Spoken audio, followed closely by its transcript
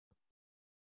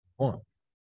One.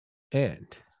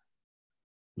 And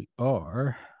we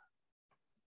are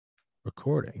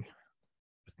recording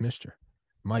with Mr.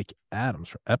 Mike Adams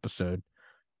for episode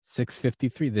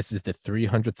 653. This is the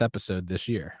 300th episode this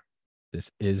year.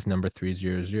 This is number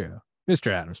 300.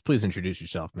 Mr. Adams, please introduce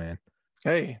yourself, man.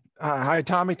 Hey, hi,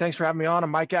 Tommy. Thanks for having me on.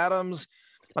 I'm Mike Adams.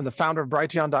 I'm the founder of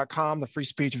Brighteon.com, the free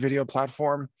speech video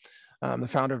platform. I'm the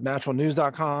founder of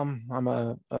naturalnews.com. I'm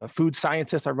a food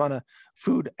scientist. I run a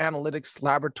food analytics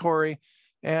laboratory,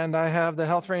 and I have the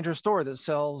Health Ranger store that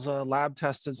sells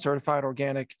lab-tested, certified,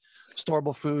 organic,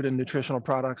 storable food and nutritional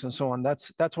products and so on.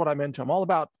 That's what I'm into. I'm all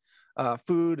about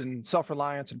food and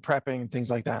self-reliance and prepping and things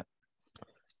like that.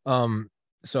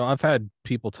 So I've had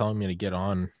people telling me to get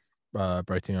on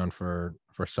Brighteon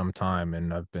for some time,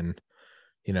 and I've been,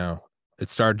 it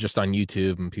started just on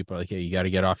YouTube, and people are like, hey, you got to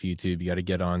get off YouTube, you got to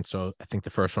get on. So I think the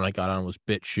first one I got on was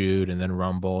BitChute, and then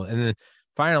Rumble, and then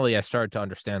finally I started to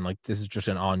understand, like, this is just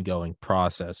an ongoing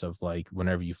process of, like,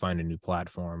 whenever you find a new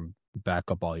platform,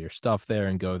 back up all your stuff there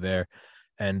and go there.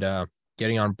 And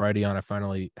getting on Brighteon, I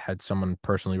finally had someone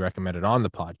personally recommend it on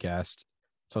the podcast,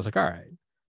 so I was like, all right.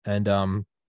 And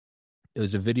it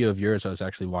was a video of yours I was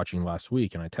actually watching last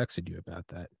week, and I texted you about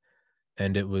that.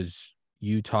 And it was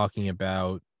you talking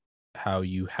about how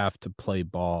you have to play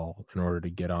ball in order to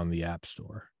get on the App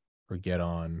Store or get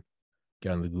on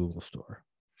the Google Store.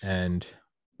 And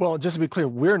well, just to be clear,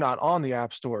 we're not on the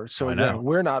App Store, so yeah,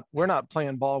 we're not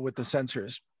playing ball with the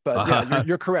censors. But yeah,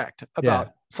 you're correct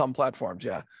about some platforms.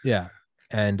 Yeah.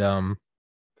 And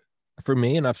for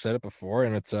me, and I've said it before,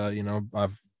 and it's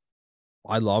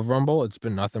I love Rumble. It's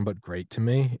been nothing but great to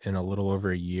me. In a little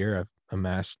over a year, I've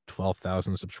amassed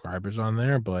 12,000 subscribers on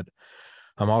there, but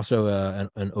I'm also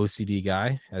an OCD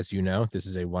guy. As you know, this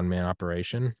is a one-man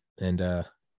operation, and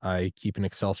I keep an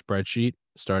Excel spreadsheet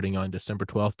starting on December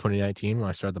 12th, 2019, when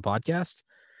I started the podcast,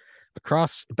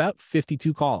 across about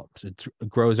 52 columns. It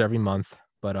grows every month,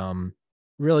 but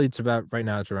really it's about, right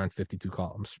now, it's around 52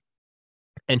 columns.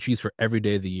 Entries for every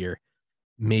day of the year,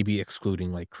 maybe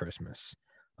excluding like Christmas.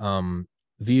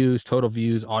 Views, total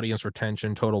views, audience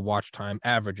retention, total watch time,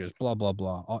 averages, blah, blah,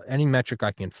 blah, any metric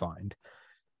I can find.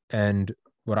 And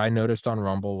what I noticed on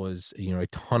Rumble was, a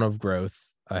ton of growth.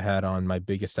 I had on my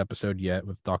biggest episode yet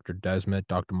with Dr. Desmet,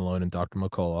 Dr. Malone, and Dr.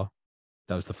 McCullough.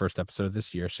 That was the first episode of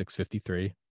this year,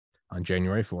 653 on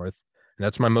January 4th. And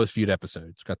that's my most viewed episode.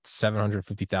 It's got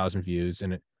 750,000 views,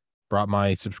 and it brought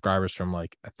my subscribers from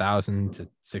like 1,000 to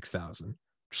 6,000.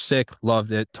 Sick,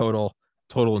 loved it, total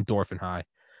endorphin high.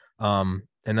 And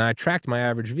then I tracked my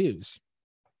average views,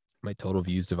 my total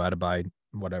views divided by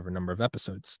whatever number of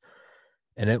episodes.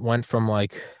 And it went from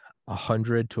like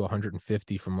 100 to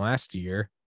 150 from last year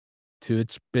to,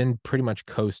 it's been pretty much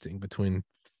coasting between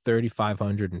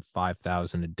 3,500 and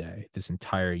 5,000 a day this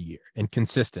entire year, and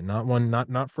consistent,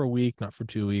 not for a week, not for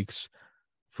 2 weeks,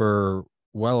 for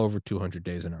well over 200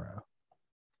 days in a row.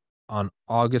 On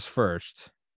August 1st,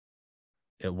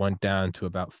 it went down to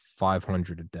about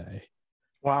 500 a day.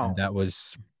 Wow. And that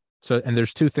was so. And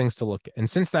there's two things to look at. And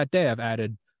since that day, I've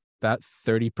added about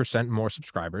 30% more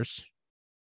subscribers,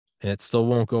 and it still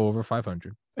won't go over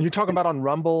 500. And you're talking about on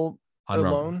Rumble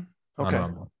alone? Okay. On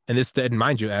Rumble. And this, and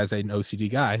mind you, as an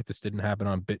OCD guy, this didn't happen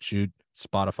on BitChute,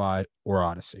 Spotify, or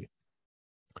Odyssey.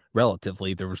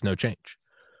 Relatively, there was no change.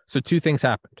 So two things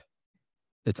happened.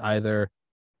 It's either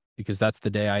because that's the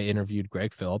day I interviewed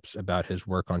Greg Phillips about his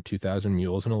work on 2,000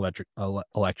 Mules and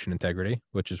election integrity,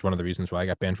 which is one of the reasons why I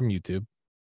got banned from YouTube.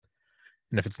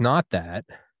 And if it's not that,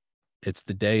 it's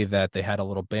the day that they had a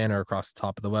little banner across the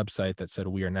top of the website that said,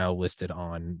 we are now listed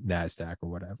on NASDAQ or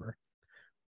whatever.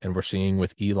 And we're seeing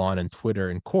with Elon and Twitter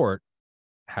in court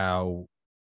how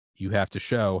you have to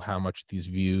show how much these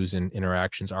views and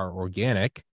interactions are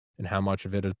organic and how much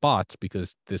of it is bots,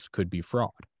 because this could be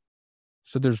fraud.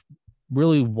 So there's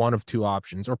really one of two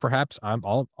options, or perhaps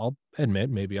I'll admit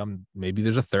maybe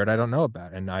there's a third I don't know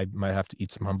about, and I might have to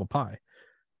eat some humble pie.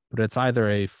 But it's either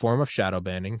a form of shadow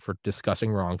banning for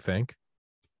discussing wrongthink,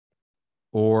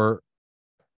 or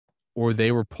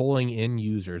they were pulling in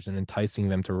users and enticing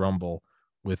them to Rumble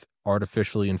with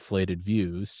artificially inflated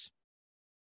views.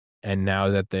 And now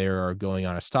that they are going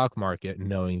on a stock market,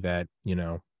 knowing that,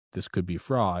 this could be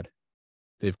fraud,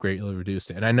 they've greatly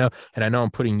reduced it. And I know I'm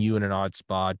putting you in an odd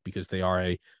spot because they are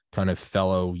a kind of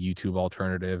fellow YouTube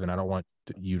alternative, and I don't want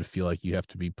you to feel like you have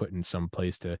to be put in some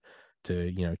place to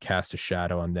cast a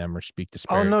shadow on them or speak to.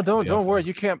 Oh no, don't worry.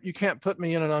 You can't put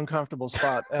me in an uncomfortable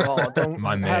spot at all. Don't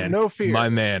have no fear. My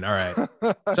man. All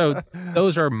right. So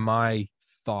those are my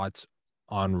thoughts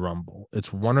on Rumble.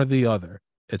 It's one or the other.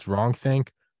 It's wrongthink,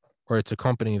 or it's a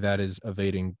company that is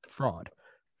evading fraud.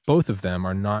 Both of them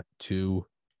are not two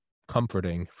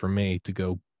comforting for me to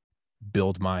go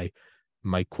build my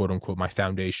quote unquote my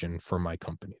foundation for my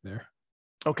company there.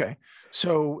 Okay.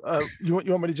 So you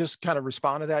want me to just kind of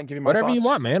respond to that and give you my Whatever thoughts? you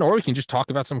want, man. Or we can just talk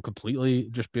about some completely,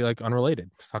 just be like unrelated.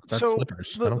 Talk about So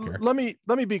slippers. I don't care. let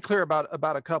me be clear about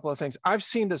a couple of things. I've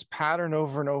seen this pattern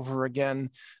over and over again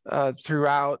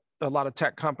throughout a lot of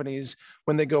tech companies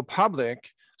when they go public,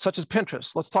 such as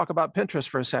Pinterest. Let's talk about Pinterest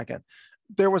for a second.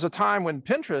 There was a time when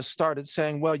Pinterest started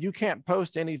saying, well, you can't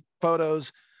post any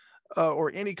photos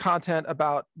or any content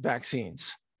about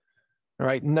vaccines.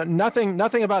 Right?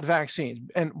 Nothing about vaccines.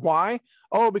 And why?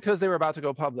 Oh, because they were about to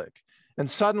go public. And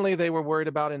suddenly they were worried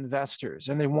about investors,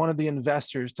 and they wanted the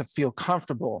investors to feel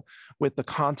comfortable with the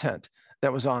content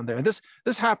that was on there. And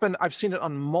this happened, I've seen it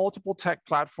on multiple tech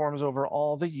platforms over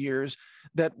all the years,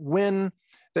 that when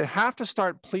they have to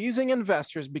start pleasing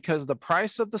investors because the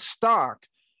price of the stock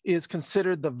is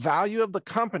considered the value of the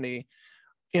company,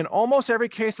 in almost every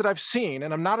case that I've seen,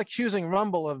 and I'm not accusing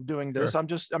Rumble of doing this, sure.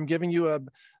 I'm giving you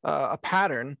a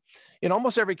pattern. In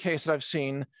almost every case that I've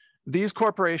seen, these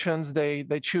corporations, they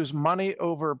choose money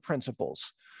over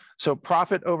principles. So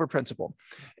profit over principle.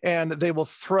 And they will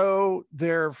throw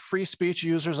their free speech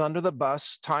users under the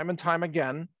bus time and time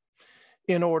again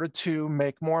in order to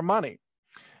make more money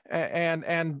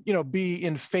and be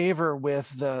in favor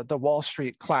with the Wall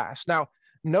Street class. Now,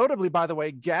 notably, by the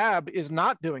way, Gab is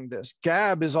not doing this.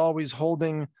 Gab is always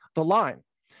holding the line.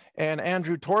 And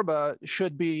Andrew Torba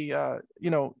should be,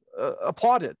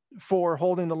 applauded for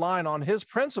holding the line on his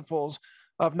principles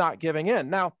of not giving in.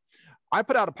 Now, I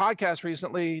put out a podcast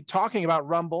recently talking about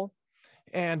Rumble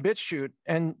and BitChute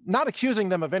and not accusing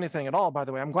them of anything at all, by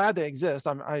the way. I'm glad they exist.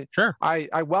 I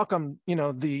welcome,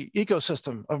 the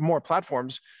ecosystem of more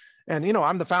platforms. And,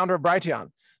 I'm the founder of Brighteon.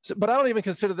 So, but I don't even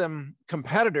consider them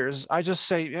competitors. I just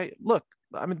say, hey, look,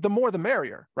 I mean, the more the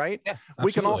merrier, right? Yeah,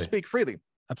 we can all speak freely.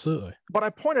 Absolutely. But I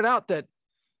pointed out that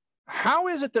how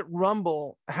is it that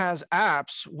Rumble has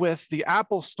apps with the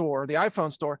Apple Store, the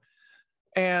iPhone Store,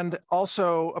 and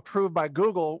also approved by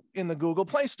Google in the Google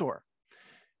Play Store?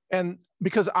 And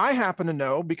because I happen to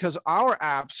know, because our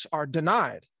apps are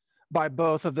denied by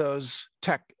both of those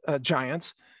tech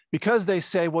giants, because they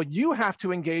say, well, you have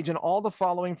to engage in all the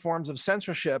following forms of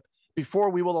censorship before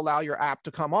we will allow your app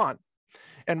to come on.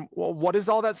 And well, what is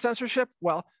all that censorship?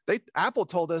 Well, Apple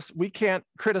told us we can't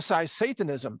criticize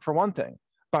Satanism, for one thing,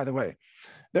 by the way.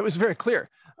 That was very clear.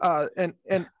 It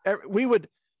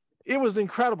was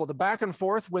incredible, the back and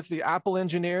forth with the Apple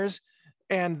engineers.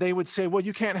 And they would say, well,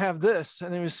 you can't have this.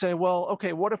 And they would say, well,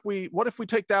 okay, what if we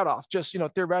take that off? Just,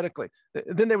 theoretically.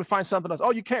 Then they would find something else.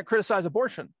 Oh, you can't criticize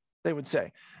abortion, they would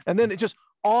say. And then it just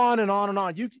on and on and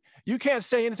on. You can't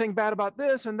say anything bad about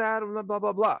this and that, and blah,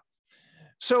 blah, blah.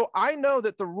 So I know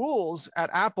that the rules at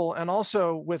Apple and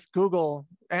also with Google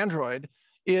Android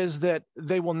is that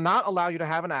they will not allow you to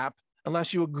have an app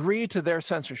unless you agree to their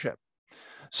censorship.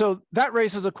 So that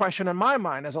raises a question in my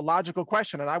mind as a logical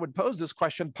question, and I would pose this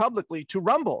question publicly to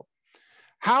Rumble.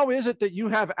 How is it that you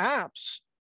have apps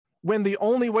when the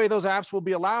only way those apps will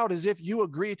be allowed is if you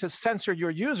agree to censor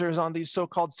your users on these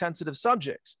so-called sensitive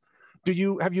subjects?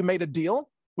 Have you made a deal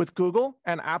with Google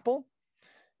and Apple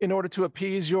in order to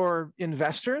appease your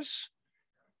investors?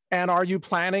 And are you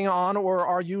planning on, or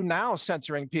are you now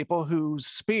censoring people whose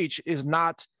speech is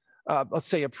not, let's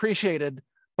say, appreciated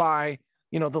by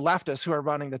the leftists who are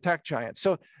running the tech giants?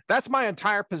 So that's my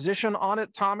entire position on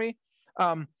it, Tommy.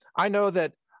 I know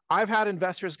that I've had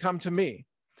investors come to me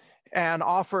and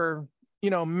offer,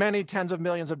 many tens of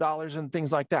millions of dollars and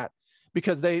things like that,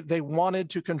 because they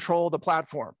wanted to control the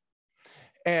platform.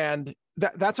 And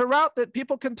that's a route that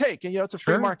people can take. And, it's a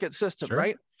free market system,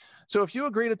 right? So if you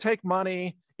agree to take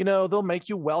money, they'll make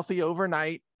you wealthy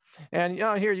overnight. And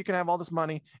here, you can have all this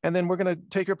money, and then we're going to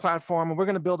take your platform and we're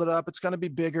going to build it up. It's going to be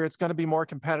bigger. It's going to be more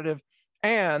competitive.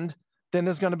 And then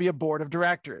there's going to be a board of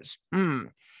directors.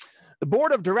 The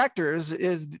board of directors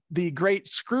is the great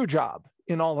screw job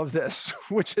in all of this,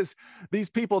 which is these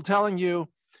people telling you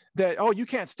that, oh, you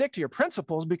can't stick to your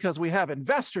principles because we have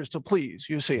investors to please,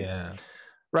 you see. Yeah.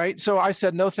 Right. So I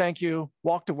said, no, thank you,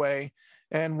 walked away.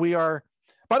 And we are,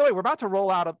 by the way, we're about to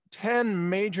roll out 10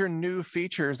 major new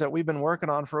features that we've been working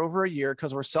on for over a year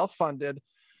because we're self-funded.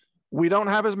 We don't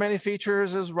have as many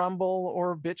features as Rumble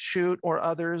or BitChute or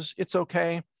others. It's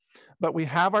okay. But we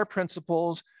have our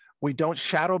principles. We don't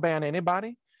shadow ban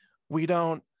anybody. We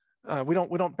don't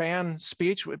ban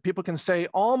speech. People can say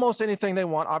almost anything they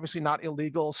want. Obviously not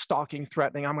illegal, stalking,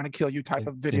 threatening, I'm going to kill you type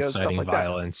of videos, stuff like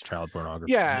violence, that. Child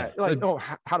pornography. Yeah. Like,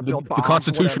 how to build bombs. The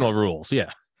constitutional rules.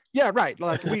 Yeah. Yeah, right.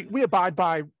 Like we abide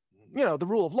by, the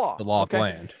rule of law. The law of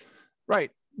land.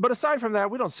 Right. But aside from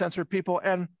that, we don't censor people.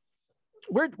 And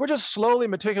we're just slowly,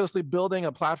 meticulously building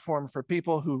a platform for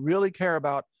people who really care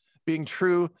about being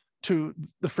true to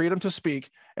the freedom to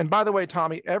speak. And by the way,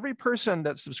 Tommy, every person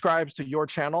that subscribes to your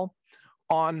channel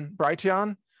on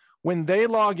Brighteon, when they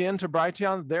log into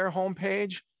Brighteon, their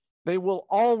homepage, they will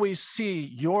always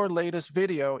see your latest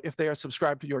video if they are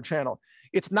subscribed to your channel.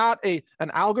 It's not an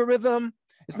algorithm.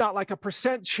 It's not like a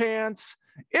percent chance.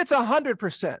 It's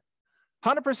 100%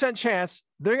 chance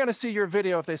they're going to see your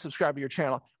video if they subscribe to your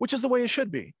channel, which is the way it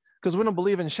should be, because we don't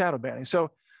believe in shadow banning. So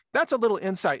that's a little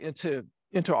insight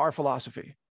into our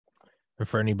philosophy. And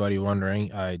for anybody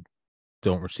wondering, I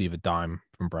don't receive a dime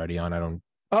from Brighteon. I don't.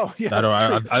 Oh yeah,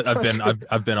 I've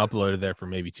been uploaded there for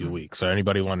maybe 2 weeks. So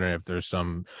anybody wondering if there's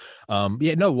some,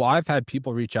 well, I've had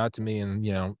people reach out to me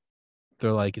and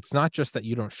they're like, it's not just that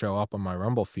you don't show up on my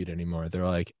Rumble feed anymore. They're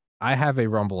like, I have a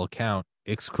Rumble account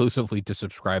exclusively to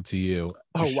subscribe to you,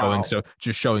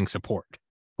 just showing support,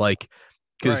 like,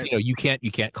 because you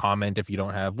can't comment if you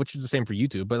don't have, which is the same for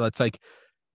YouTube, but it's like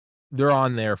they're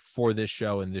on there for this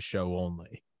show and this show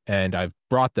only. And I've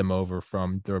brought them over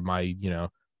from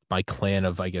my clan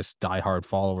of, I guess, diehard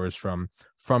followers from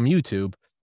YouTube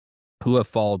who have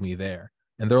followed me there.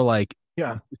 And they're like,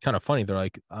 yeah, it's kind of funny. They're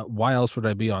like, why else would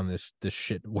I be on this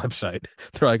shit website?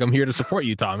 They're like, I'm here to support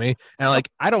you, Tommy. And like,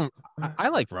 I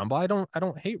like Rumble. I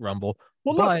don't hate Rumble.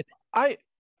 Well, but look,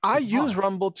 I use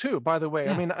Rumble too, by the way.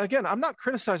 Yeah. I mean, again, I'm not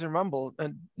criticizing Rumble,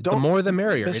 and the more the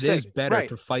merrier. It is better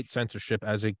to fight censorship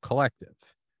as a collective.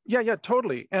 Yeah,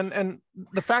 totally. And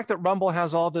the fact that Rumble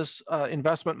has all this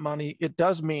investment money, it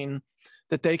does mean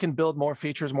that they can build more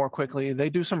features more quickly. They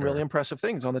do some really impressive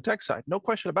things on the tech side, no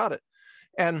question about it.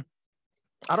 And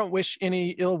I don't wish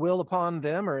any ill will upon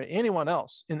them or anyone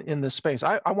else in this space.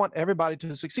 I want everybody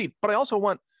to succeed, but I also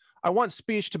want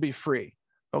speech to be free.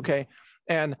 Okay.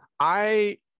 And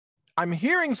I'm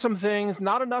hearing some things,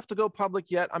 not enough to go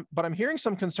public yet, but I'm hearing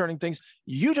some concerning things.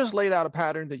 You just laid out a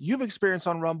pattern that you've experienced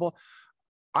on Rumble.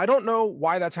 I don't know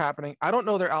why that's happening. I don't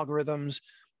know their algorithms.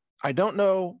 I don't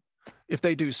know if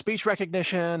they do speech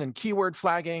recognition and keyword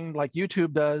flagging like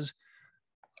YouTube does.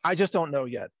 I just don't know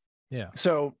yet. Yeah.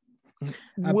 So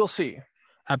we'll see.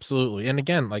 Absolutely. And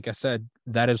again, like I said,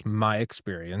 that is my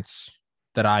experience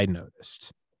that I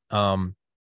noticed. I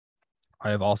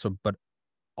have also, but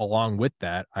along with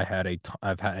that, I've had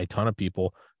a ton of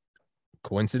people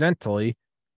coincidentally,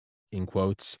 in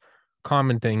quotes,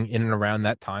 commenting in and around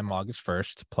that time, August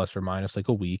 1st, plus or minus like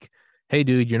a week. Hey,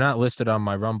 dude, you're not listed on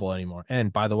my Rumble anymore.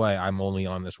 And by the way, I'm only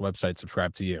on this website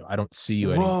subscribed to you. I don't see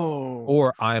you anymore.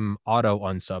 Or I'm auto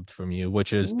unsubbed from you,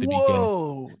 which is the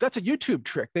beginning. That's a YouTube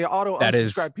trick. They auto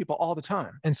unsubscribe people all the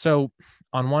time. And so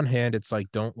on one hand, it's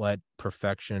like, don't let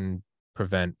perfection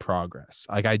prevent progress.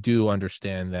 Like, I do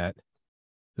understand that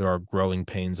there are growing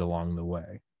pains along the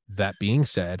way. That being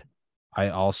said,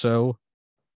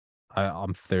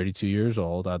 I'm 32 years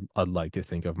old. I'd like to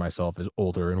think of myself as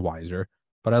older and wiser,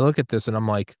 but I look at this and I'm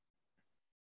like,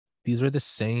 these are the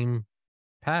same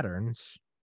patterns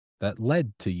that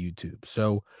led to YouTube.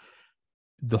 So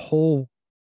the whole,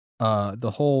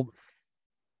 what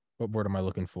word am I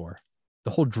looking for?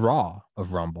 The whole draw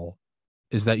of Rumble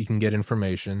is that you can get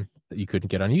information that you couldn't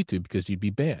get on YouTube because you'd be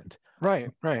banned. Right.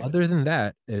 Other than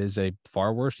that, it is a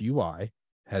far worse UI,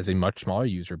 has a much smaller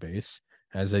user base,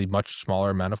 has a much smaller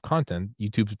amount of content.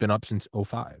 YouTube's been up since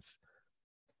 2005.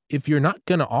 If you're not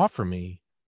going to offer me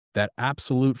that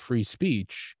absolute free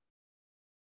speech,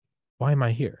 why am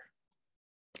I here?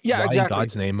 Yeah, why exactly. In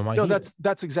God's name am I here?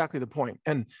 That's exactly the point.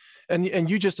 And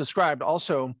you just described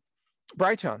also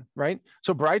Brighteon, right?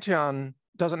 So Brighteon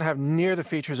doesn't have near the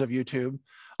features of YouTube,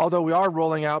 although we are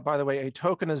rolling out, by the way, a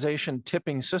tokenization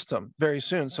tipping system very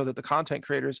soon so that the content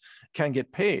creators can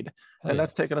get paid. And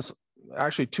that's taken us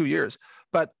actually 2 years.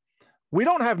 But we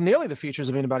don't have nearly the features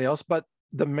of anybody else, but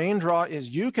the main draw is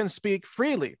you can speak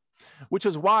freely, which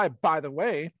is why, by the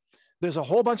way, there's a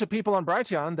whole bunch of people on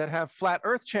Brighteon that have flat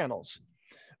earth channels,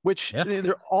 which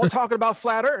they're all talking about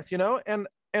flat earth, and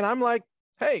I'm like,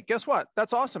 hey, guess what?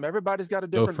 That's awesome. Everybody's got a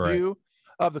different view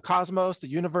of the cosmos, the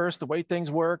universe, the way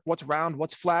things work, what's round,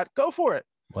 what's flat. Go for it.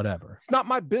 Whatever. It's not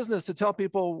my business to tell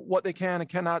people what they can and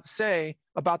cannot say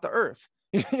about the earth.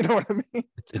 You know what I mean?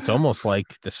 It's almost like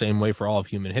the same way for all of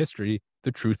human history,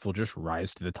 the truth will just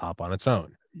rise to the top on its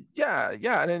own. Yeah.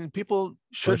 And then people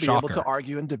should be able to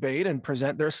argue and debate and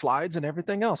present their slides and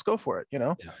everything else. Go for it.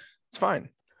 It's fine.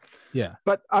 Yeah.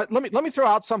 But let me throw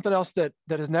out something else that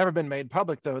has never been made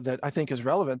public, though, that I think is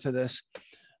relevant to this.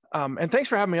 And thanks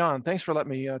for having me on. Thanks for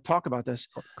letting me talk about this.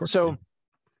 So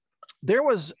there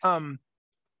was in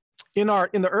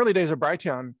the early days of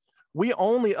Brighteon, we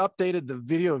only updated the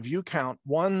video view count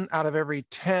 1 out of every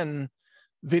 10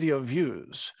 video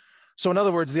views. So in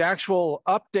other words, the actual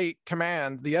update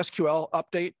command, the SQL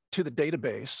update to the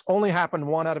database, only happened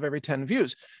 1 out of every 10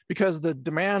 views because the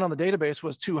demand on the database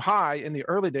was too high in the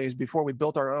early days before we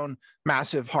built our own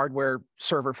massive hardware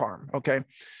server farm. Okay.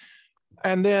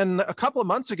 And then a couple of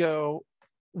months ago,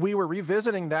 we were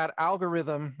revisiting that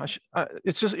algorithm.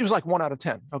 It was like 1 out of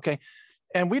 10. Okay.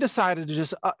 And we decided to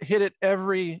just hit it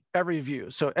every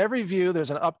view. So every view, there's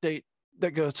an update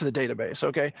that goes to the database.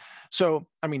 Okay. So,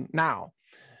 I mean, now,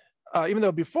 even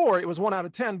though before it was 1 out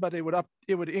of 10, but it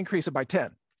would increase it by 10.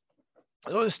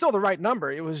 It was still the right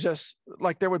number. It was just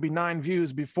like there would be 9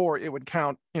 views before it would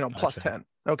count, plus 10.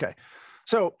 Okay.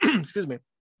 So, excuse me.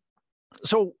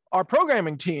 So our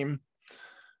programming team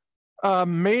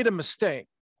made a mistake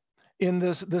in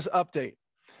this update,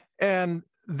 and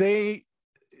the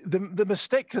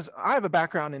mistake, because I have a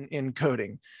background in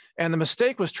coding, and the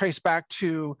mistake was traced back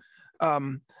to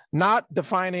not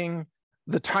defining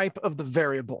the type of the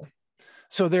variable.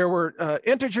 So there were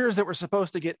integers that were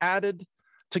supposed to get added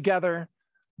together,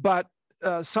 but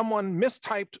someone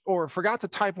mistyped or forgot to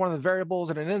type one of the variables,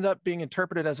 and it ended up being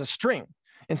interpreted as a string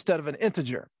instead of an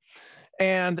integer.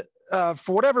 And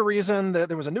for whatever reason,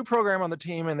 there was a new program on the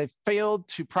team, and they failed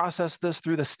to process this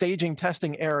through the staging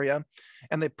testing area,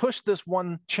 and they pushed this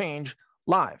one change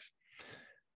live,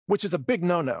 which is a big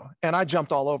no-no. And I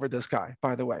jumped all over this guy,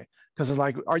 by the way, because it's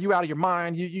like, are you out of your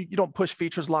mind? You don't push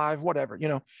features live, whatever,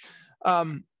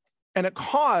 and it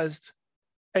caused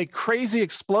a crazy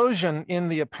explosion in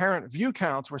the apparent view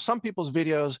counts, where some people's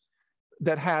videos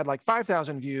that had like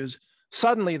 5,000 views,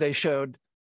 suddenly they showed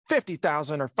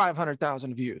 50,000 or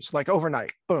 500,000 views, like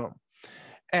overnight, boom.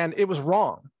 And it was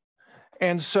wrong.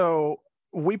 And so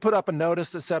we put up a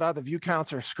notice that said, the view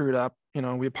counts are screwed up.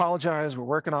 We apologize. We're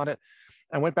working on it.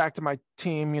 I went back to my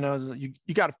team, you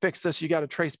got to fix this. You got to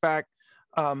trace back.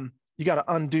 You got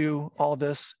to undo all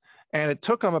this. And it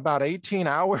took them about 18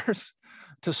 hours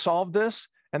to solve this.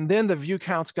 And then the view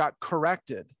counts got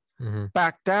corrected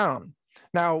back down.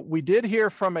 Now, we did hear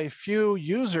from a few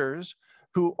users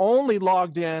who only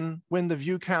logged in when the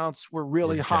view counts were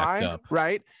really high,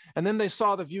 right? And then they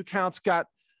saw the view counts got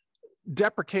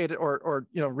deprecated or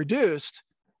reduced,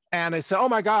 and they said, "Oh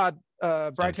my God,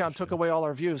 Brighteon took away all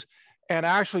our views." And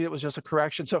actually, it was just a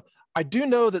correction. So I do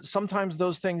know that sometimes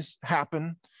those things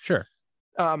happen. Sure.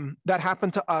 That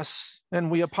happened to us,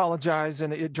 and we apologize,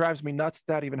 and it drives me nuts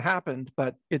that even happened,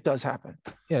 but it does happen.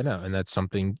 Yeah, no, and that's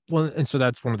something. Well, and so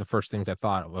that's one of the first things I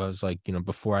thought was like,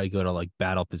 before I go to like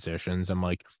battle positions, I'm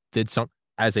like,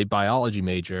 as a biology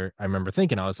major, I remember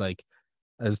thinking, I was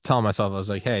telling myself, I was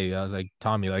like, hey, I was like,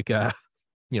 Tommy, like,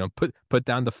 put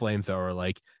down the flamethrower.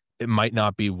 Like, it might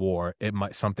not be war.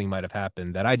 Something might have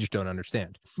happened that I just don't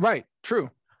understand. Right.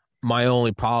 True. My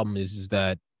only problem is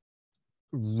that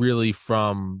really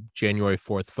from January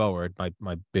 4th forward,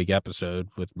 my big episode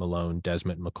with Malone,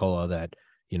 Desmond, and McCullough that,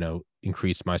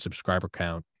 increased my subscriber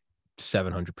count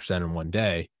 700% in one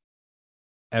day,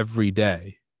 every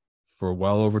day for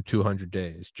well over 200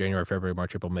 days, January, February,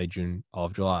 March, April, May, June, all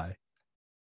of July.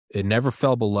 It never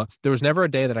fell below. There was never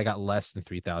a day that I got less than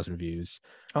 3,000 views.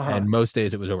 And most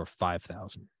days it was over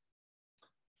 5,000.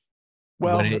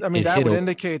 Well, that would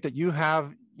indicate that you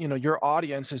have, your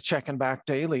audience is checking back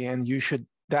daily, and should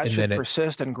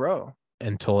persist and grow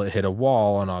until it hit a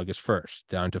wall on August 1st,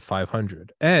 down to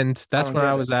 500. And that's when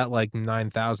I was at like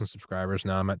 9,000 subscribers.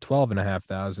 Now I'm at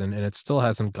 12,500, and it still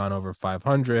hasn't gone over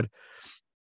 500.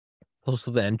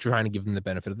 Also, then trying to give them the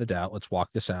benefit of the doubt. Let's walk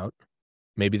this out.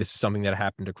 Maybe this is something that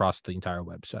happened across the entire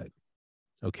website.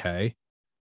 Okay.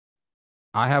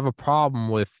 I have a problem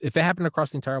with if it happened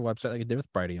across the entire website like it did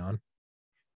with Brighteon.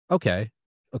 Okay,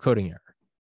 a coding error.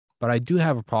 But I do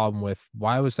have a problem with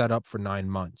why was that up for 9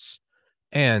 months?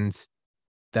 And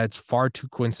that's far too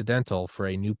coincidental for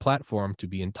a new platform to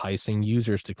be enticing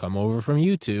users to come over from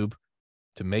YouTube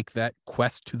to make that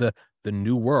quest to the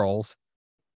new world.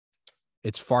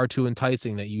 It's far too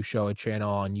enticing that you show a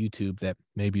channel on YouTube that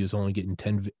maybe is only getting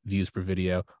 10 views per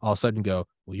video. All of a sudden go,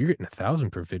 well, you're getting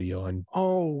 1,000 per video. And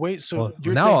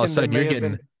you're now all of a sudden you're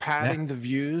getting padding the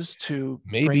views to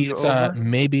maybe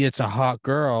it's a hot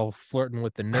girl flirting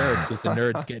with the nerds because the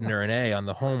nerds getting her an A on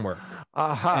the homework.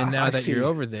 And now you're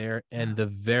over there, and the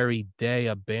very day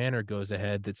a banner goes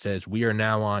ahead that says we are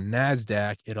now on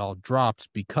NASDAQ, it all drops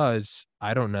because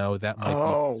I don't know, that might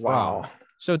be wow.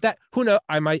 So that, who knows,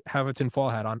 I might have a tinfoil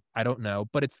hat on. I don't know,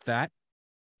 but it's that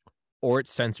or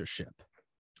it's censorship.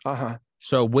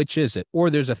 So which is it?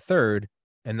 Or there's a third,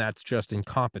 and that's just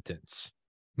incompetence.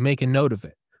 Make a note of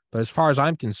it. But as far as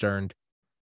I'm concerned,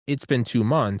 it's been 2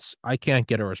 months. I can't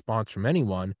get a response from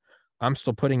anyone. I'm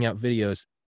still putting out videos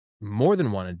more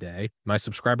than one a day. My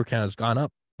subscriber count has gone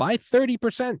up by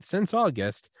 30% since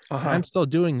August. And I'm still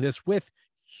doing this with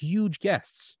huge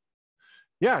guests.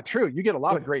 Yeah, true. You get a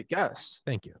lot of great guests.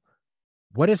 Thank you.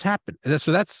 What has happened?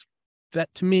 So that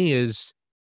to me is,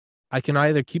 I can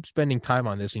either keep spending time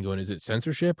on this and going, is it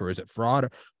censorship or is it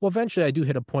fraud? Well, eventually I do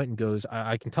hit a point and goes,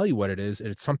 I can tell you what it is.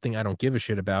 It's something I don't give a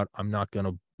shit about. I'm not going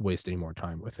to waste any more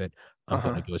time with it. I'm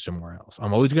going to go somewhere else.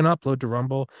 I'm always going to upload to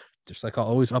Rumble, just like I'll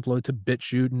always upload to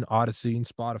BitChute and Odyssey and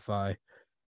Spotify.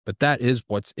 But that is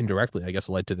what's indirectly, I guess,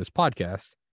 led to this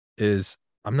podcast. Is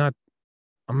I'm not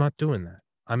doing that.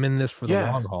 I'm in this for the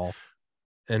long haul.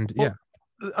 And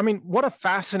I mean, what a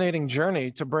fascinating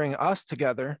journey to bring us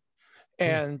together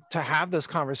and to have this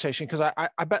conversation, because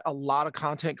I bet a lot of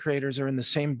content creators are in the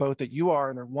same boat that you are,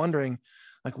 and they're wondering,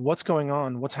 like, what's going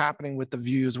on, what's happening with the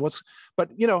views,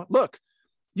 but look,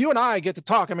 you and I get to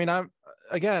talk. I mean, I'm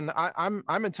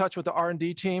in touch with the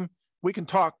R&D team. We can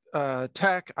talk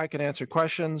tech. I can answer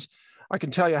questions. I can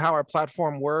tell you how our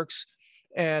platform works.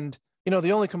 And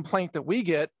the only complaint that we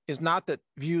get is not that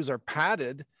views are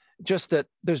padded, just that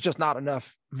there's just not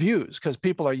enough views, because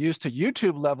people are used to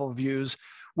YouTube level views,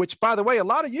 which, by the way, a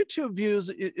lot of YouTube views,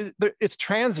 it's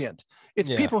transient. It's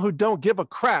people who don't give a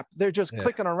crap. They're just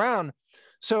clicking around.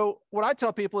 So what I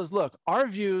tell people is, look, our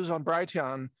views on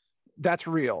Brighteon, that's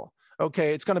real.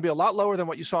 Okay, it's going to be a lot lower than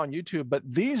what you saw on YouTube, but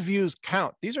these views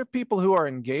count. These are people who are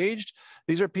engaged.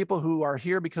 These are people who are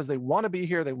here because they want to be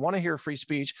here. They want to hear free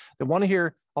speech. They want to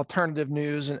hear alternative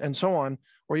news and so on,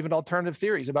 or even alternative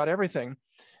theories about everything.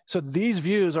 So these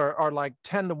views are like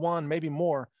 10 to 1, maybe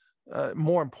more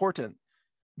important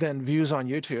than views on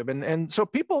YouTube. And so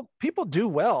people do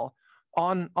well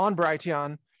on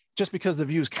Brighteon just because the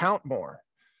views count more.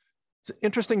 It's an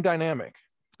interesting dynamic.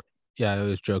 Yeah, I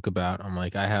always joke about, I'm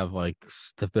like, I have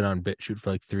been on BitChute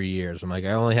for 3 years. I'm like,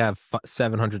 I only have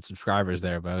 700 subscribers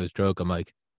there, but I always joke, I'm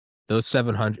like, those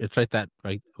 700, it's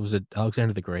was it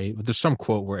Alexander the Great? There's some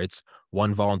quote where it's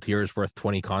 1 volunteer is worth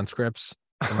 20 conscripts.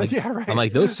 I'm like, I'm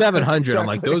like, those 700, exactly. I'm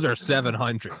like, those are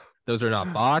 700. Those are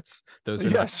not bots. Those are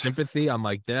not sympathy. I'm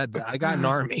like, that I got an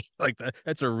army.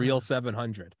 That's a real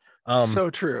 700. So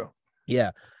true.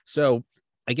 Yeah. So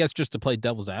I guess just to play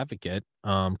devil's advocate,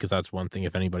 because that's one thing,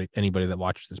 if anybody that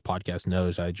watches this podcast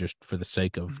knows, I just, for the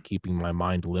sake of keeping my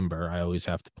mind limber, I always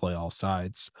have to play all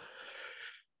sides.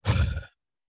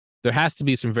 There has to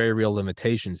be some very real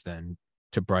limitations then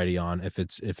to Brighteon if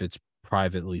it's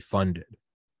privately funded,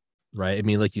 right? I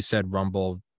mean, like you said,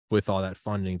 Rumble, with all that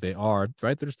funding, they are,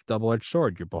 right? There's the double-edged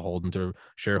sword. You're beholden to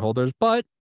shareholders, but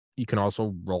you can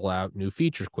also roll out new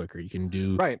features quicker. You can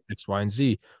do X, Y, and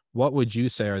Z. What would you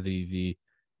say are the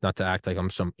not to act like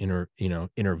I'm some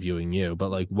interviewing you,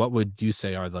 but what would you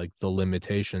say are the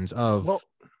limitations of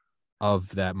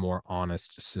that more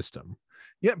honest system?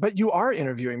 Yeah, but you are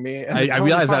interviewing me. And I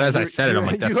realized that as I said it. I'm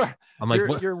like,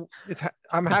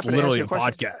 I'm happy to literally a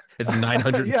podcast. It's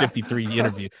 953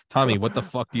 interview. Tommy, what the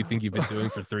fuck do you think you've been doing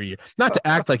for 3 years? Not to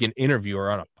act like an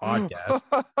interviewer on a podcast.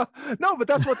 No, but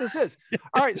that's what this is.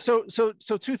 All right. So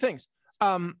two things.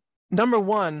 Number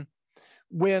one,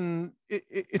 when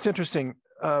it's interesting,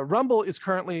 Rumble is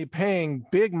currently paying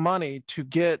big money to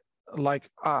get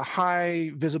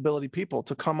high visibility people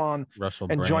to come on Russell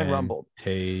and Brand, join Rumble.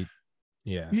 Tate.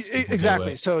 Yeah,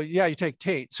 exactly. So you take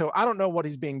Tate. So I don't know what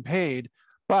he's being paid,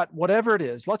 but whatever it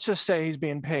is, let's just say he's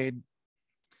being paid,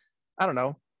 I don't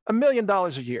know, $1 million a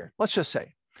year. Let's just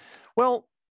say. Well,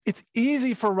 it's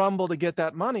easy for Rumble to get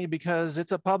that money because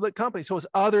it's a public company. So it's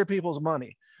other people's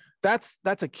money. That's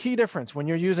a key difference. When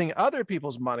you're using other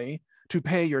people's money to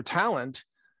pay your talent,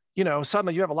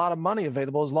 suddenly you have a lot of money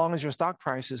available as long as your stock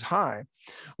price is high.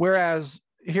 Whereas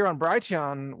here on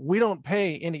Brighteon, we don't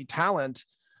pay any talent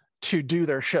to do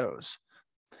their shows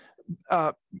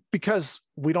because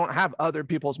we don't have other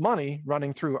people's money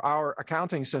running through our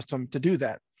accounting system to do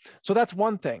that. So that's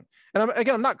one thing. And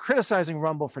I'm not criticizing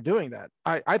Rumble for doing that.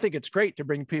 I think it's great to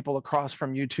bring people across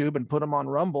from YouTube and put them on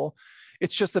Rumble.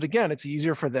 It's just that, again, it's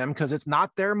easier for them because it's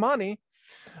not their money.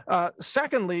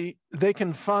 Secondly, they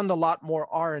can fund a lot more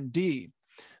R&D.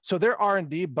 So their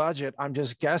R&D budget, I'm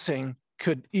just guessing,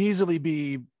 could easily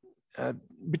be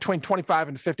between $25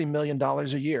 and $50 million a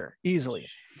year, easily.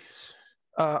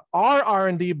 Our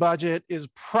R&D budget is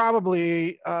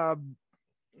probably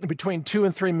between $2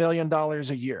 and $3 million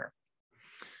a year.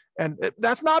 And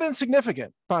that's not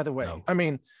insignificant, by the way. No. I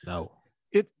mean, no,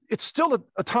 it's still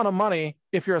a ton of money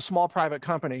if you're a small private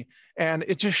company. And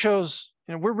it just shows,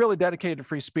 we're really dedicated to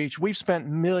free speech. We've spent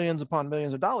millions upon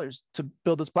millions of dollars to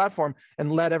build this platform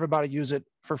and let everybody use it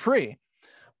for free.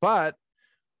 But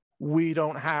we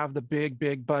don't have the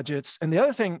big budgets. And the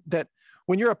other thing, that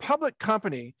when you're a public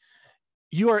company,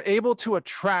 you are able to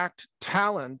attract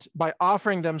talent by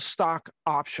offering them stock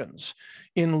options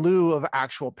in lieu of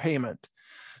actual payment.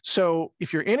 So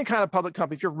if you're any kind of public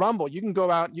company, if you're Rumble, you can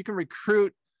go out, you can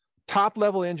recruit top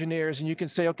level engineers, and you can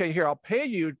say, okay, here, I'll pay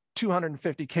you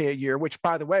 $250K a year, which,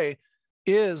 by the way,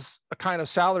 is a kind of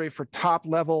salary for top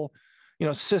level,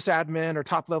 sysadmin or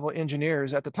top level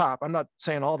engineers at the top. I'm not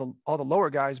saying all the lower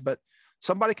guys, but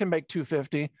somebody can make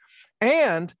 250.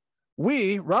 And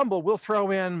we, Rumble, will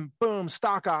throw in, boom,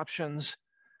 stock options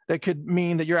that could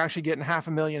mean that you're actually getting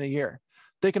 $500,000 a year.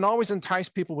 They can always entice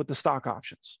people with the stock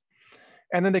options.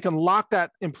 And then they can lock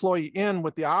that employee in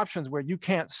with the options where you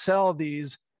can't sell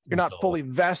these. You're not fully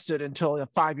vested until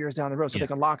 5 years down the road. So they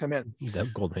can lock them in. You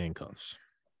have gold handcuffs.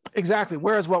 Exactly.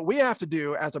 Whereas what we have to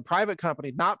do as a private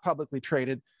company, not publicly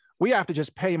traded, we have to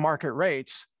just pay market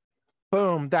rates.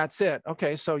 Boom, that's it.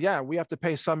 Okay, so yeah, we have to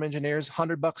pay some engineers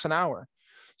 $100 an hour,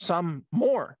 some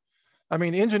more. I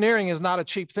mean, engineering is not a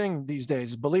cheap thing these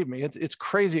days. Believe me, it's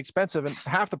crazy expensive. And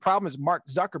half the problem is Mark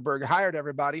Zuckerberg hired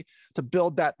everybody to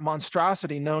build that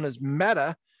monstrosity known as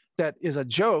Meta. That is a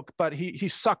joke, but he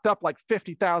sucked up like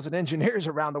 50,000 engineers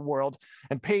around the world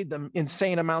and paid them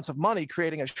insane amounts of money,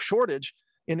 creating a shortage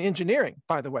in engineering,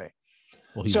 by the way.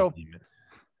 Well,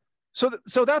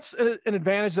 so that's an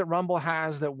advantage that Rumble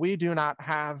has that we do not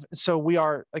have. So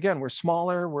we're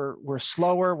smaller, we're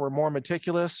slower, we're more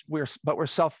meticulous, but we're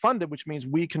self-funded, which means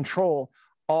we control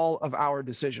all of our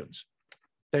decisions.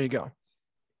 There you go.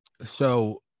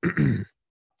 So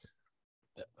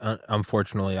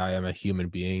unfortunately, I am a human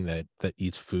being that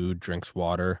eats food, drinks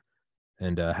water,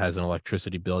 and has an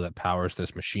electricity bill that powers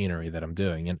this machinery that I'm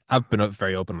doing. And I've been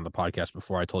very open on the podcast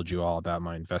before. I told you all about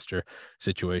my investor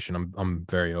situation. I'm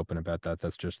very open about that.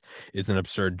 It's an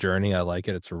absurd journey. I like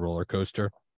it. It's a roller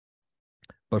coaster.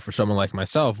 But for someone like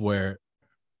myself, where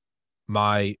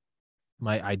my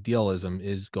idealism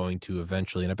is going to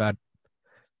eventually, in about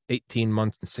 18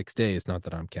 months and 6 days, not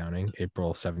that I'm counting,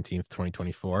 April 17th,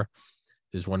 2024,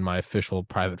 is when my official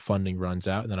private funding runs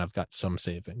out, and then I've got some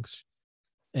savings.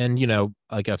 And,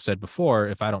 like I've said before,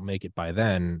 if I don't make it by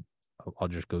then, I'll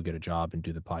just go get a job and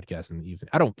do the podcast in the evening.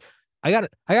 I got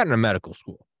into medical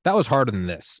school. That was harder than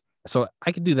this. So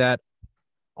I could do that.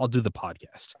 I'll do the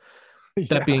podcast. Yeah.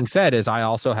 That being said, is I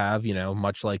also have,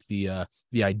 much like the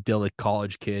idyllic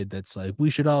college kid that's like, we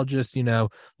should all just,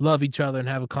 love each other and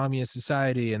have a communist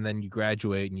society. And then you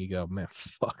graduate and you go, man,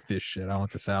 fuck this shit. I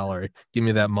want the salary. Give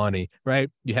me that money, right?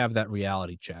 You have that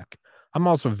reality check. I'm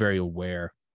also very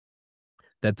aware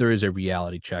that there is a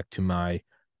reality check to my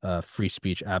free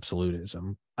speech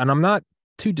absolutism. And I'm not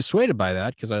too dissuaded by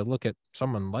that, because I look at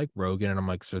someone like Rogan and I'm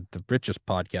like, so the richest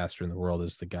podcaster in the world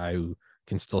is the guy who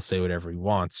can still say whatever he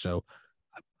wants. So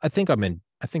I think I'm in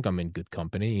good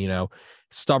company.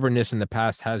 Stubbornness in the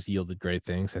past has yielded great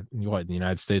things. In the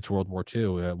United States, World War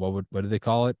II, what do they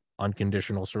call it?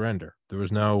 Unconditional surrender. There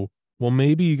was no, well,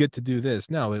 maybe you get to do this.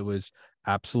 No, it was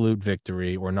absolute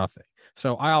victory or nothing.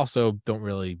 So I also don't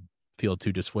really feel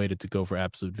too dissuaded to go for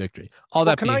absolute victory.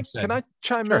 Can I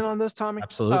chime in on this, Tommy?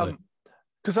 Absolutely.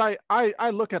 Because I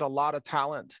look at a lot of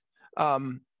talent. I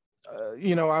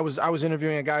was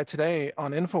interviewing a guy today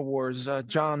on InfoWars,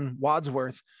 John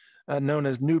Wadsworth, known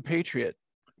as New Patriot,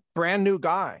 brand new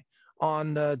guy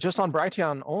on just on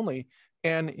Brighteon only,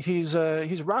 and he's a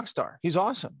rock star. He's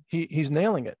awesome. He's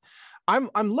nailing it. I'm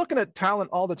looking at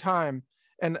talent all the time,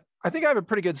 and I think I have a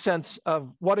pretty good sense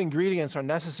of what ingredients are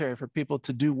necessary for people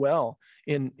to do well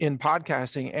in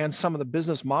podcasting and some of the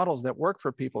business models that work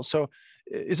for people. So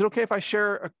is it okay if I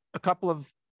share a couple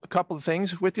of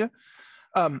things with you?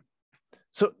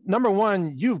 So number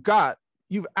one,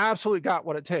 you've absolutely got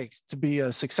what it takes to be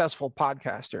a successful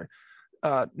podcaster.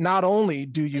 Not only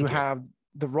do you have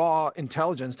the raw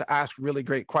intelligence to ask really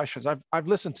great questions. I've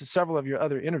listened to several of your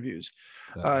other interviews,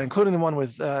 including the one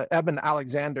with Eben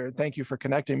Alexander. Thank you for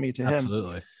connecting me to him.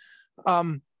 Absolutely.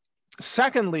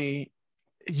 Secondly,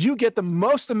 you get the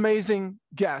most amazing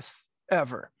guests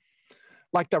ever,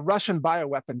 like the Russian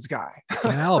bioweapons guy.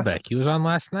 Alabek, he was on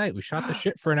last night. We shot the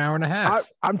shit for an hour and a half.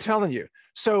 I'm telling you.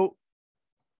 So,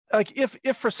 like,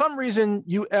 if for some reason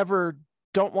you ever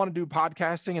don't want to do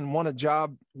podcasting and want a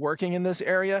job working in this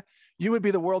area, you would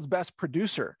be the world's best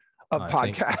producer of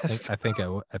podcasts. I think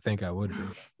I would be.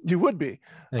 You would be.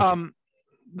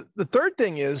 The third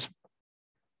thing is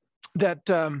that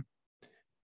the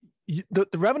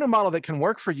revenue model that can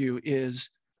work for you is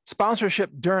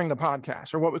sponsorship during the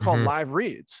podcast, or what we call live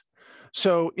reads.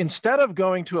 So instead of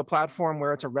going to a platform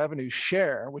where it's a revenue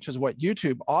share, which is what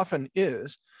YouTube often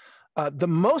is, the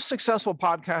most successful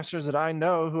podcasters that I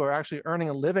know who are actually earning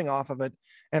a living off of it,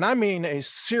 and I mean a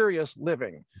serious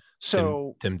living.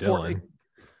 So Tim Dillon.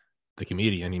 the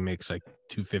comedian, he makes like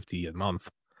 $250 a month.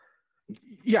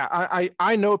 Yeah,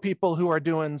 I know people who are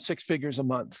doing six figures a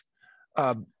month,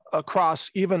 across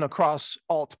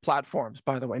alt platforms,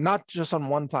 by the way, not just on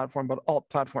one platform, but alt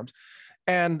platforms.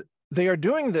 And they are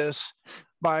doing this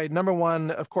by, number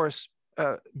one, of course,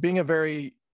 being a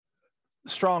very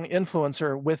strong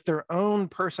influencer with their own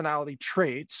personality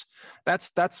traits.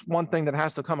 That's one thing that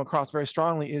has to come across very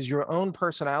strongly, is your own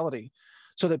personality,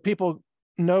 so that people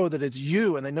know that it's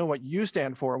you and they know what you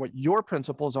stand for, what your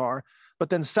principles are. But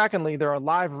then secondly, there are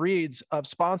live reads of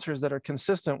sponsors that are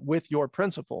consistent with your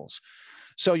principles.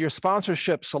 So your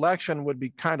sponsorship selection would be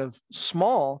kind of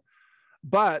small,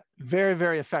 but very,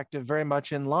 very effective, very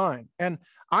much in line. And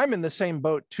I'm in the same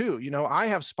boat too. You know, I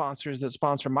have sponsors that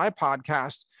sponsor my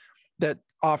podcast that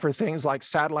offer things like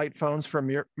satellite phones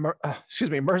from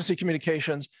emergency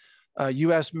communications,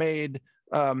 US made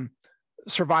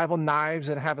survival knives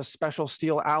that have a special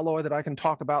steel alloy that I can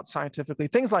talk about scientifically,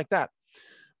 things like that.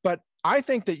 But I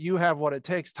think that you have what it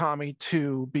takes, Tommy,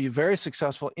 to be very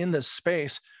successful in this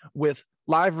space with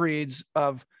live reads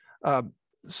of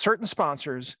certain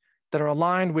sponsors that are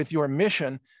aligned with your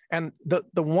mission. And the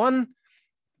one,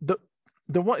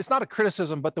 it's not a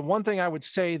criticism, but the one thing I would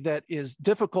say that is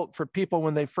difficult for people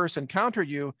when they first encounter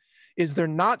you is they're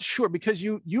not sure, because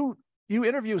you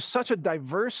interview such a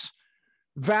diverse,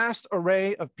 vast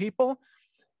array of people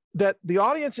that the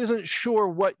audience isn't sure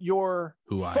what your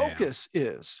focus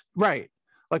is. Right.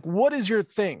 Like, what is your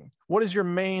thing? What is your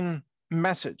main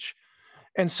message?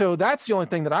 And so that's the only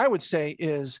thing that I would say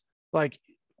is, like,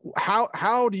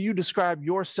 how do you describe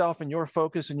yourself and your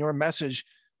focus and your message,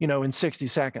 you know, in 60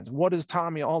 seconds? What is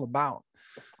Tommy all about?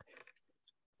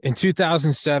 In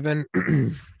 2007,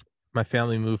 my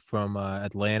family moved from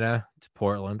Atlanta to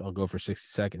Portland. I'll go for 60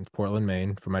 seconds. Portland,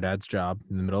 Maine, for my dad's job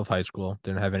in the middle of high school.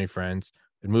 Didn't have any friends.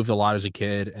 I moved a lot as a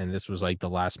kid, and this was like the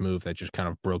last move that just kind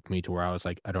of broke me to where I was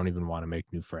like, I don't even want to make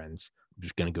new friends. I'm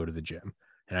just going to go to the gym.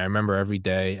 And I remember every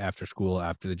day after school,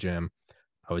 after the gym,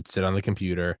 I would sit on the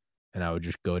computer and I would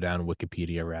just go down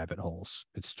Wikipedia rabbit holes.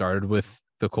 It started with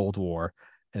the Cold War,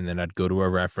 and then I'd go to a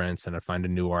reference and I'd find a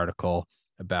new article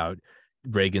about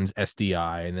Reagan's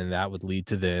SDI, and then that would lead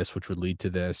to this, which would lead to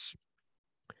this.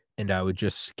 And I would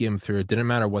just skim through. It didn't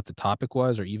matter what the topic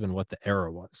was or even what the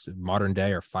era was, modern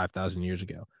day or 5,000 years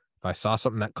ago. If I saw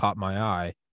something that caught my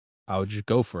eye, I would just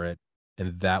go for it.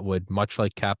 And that would, much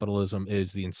like capitalism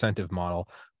is the incentive model,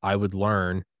 I would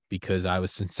learn because I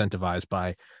was incentivized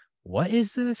by, what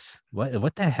is this?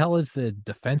 What the hell is the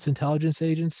Defense Intelligence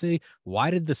Agency? Why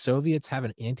did the Soviets have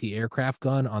an anti-aircraft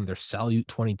gun on their Salyut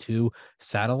 22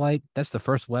 satellite? That's the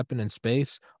first weapon in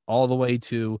space. All the way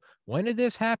to, when did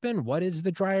this happen? What is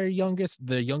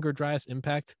the younger driest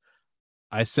impact?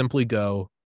 I simply go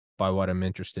by what I'm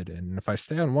interested in. And if I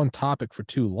stay on one topic for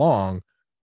too long,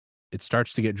 it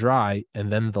starts to get dry.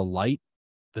 And then the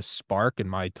spark in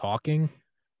my talking,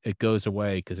 it goes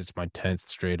away because it's my 10th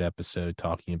straight episode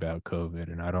talking about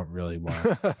COVID, and I don't really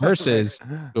want versus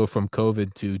go from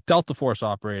COVID to Delta Force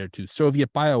operator to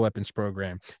Soviet bioweapons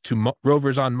program to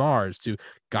rovers on Mars to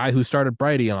guy who started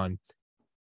Brighteon.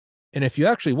 And if you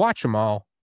actually watch them all,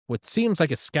 what seems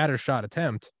like a scattershot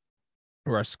attempt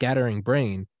or a scattering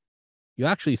brain, you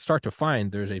actually start to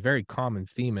find there's a very common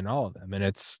theme in all of them, and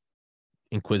it's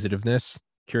inquisitiveness,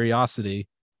 curiosity,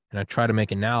 and I try to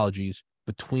make analogies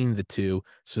between the two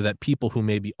so that people who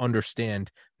maybe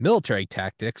understand military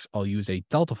tactics, I'll use a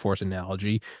Delta Force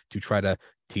analogy to try to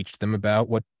teach them about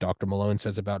what Dr. Malone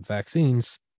says about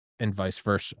vaccines and vice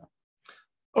versa.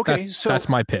 Okay, that's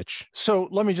my pitch. So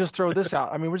let me just throw this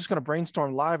out. I mean, we're just going to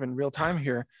brainstorm live in real time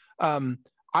here.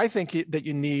 I think that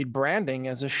you need branding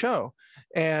as a show,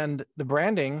 and the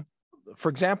branding, for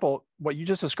example, what you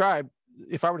just described,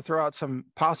 if I were to throw out some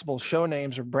possible show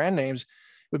names or brand names,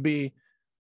 would be,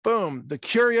 boom, the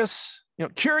Curious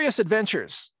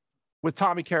Adventures with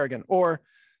Tommy Kerrigan, or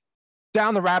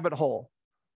Down the Rabbit Hole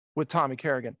with Tommy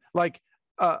Kerrigan. Like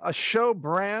a show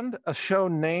brand, a show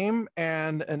name,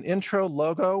 and an intro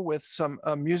logo with some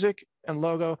music and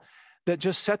logo that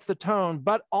just sets the tone,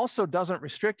 but also doesn't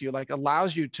restrict you, like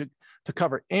allows you to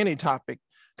cover any topic,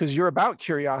 because you're about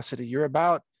curiosity, you're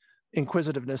about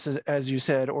inquisitiveness, as you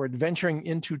said, or adventuring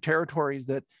into territories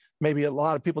that maybe a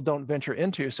lot of people don't venture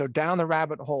into. So Down the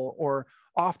Rabbit Hole or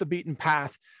Off the Beaten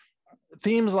Path,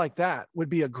 themes like that would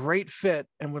be a great fit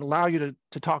and would allow you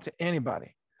to talk to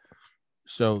anybody.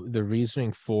 So the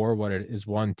reasoning for what it is,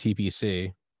 one,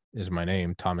 TPC is my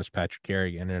name, Thomas Patrick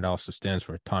Kerrigan, and it also stands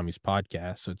for Tommy's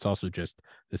Podcast. So it's also just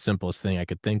the simplest thing I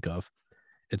could think of.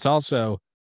 It's also,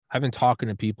 I've been talking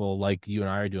to people like you and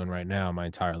I are doing right now my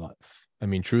entire life. I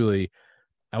mean, truly,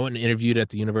 I went and interviewed at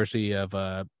the University of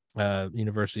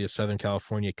University of Southern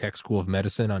California Keck School of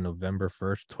Medicine on November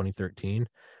 1st, 2013.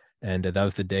 And that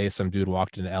was the day some dude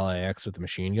walked into LAX with a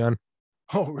machine gun.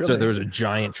 Oh, So there really? was a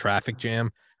giant traffic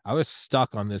jam. I was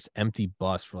stuck on this empty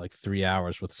bus for like 3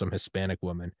 hours with some Hispanic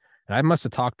woman. And I must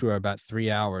have talked to her about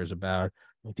 3 hours about,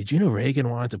 like, did you know Reagan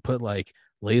wanted to put like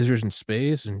lasers in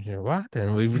space? And you know what?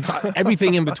 And we taught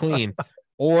everything in between.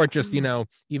 Or just,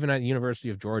 even at University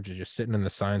of Georgia, just sitting in the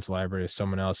science library with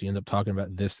someone else, you end up talking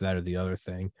about this, that, or the other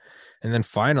thing. And then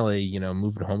finally,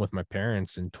 moving home with my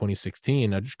parents in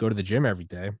 2016, I just go to the gym every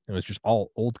day. It was just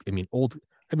all old. I mean,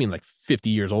 like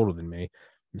 50 years older than me.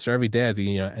 And so every day at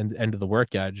the end of the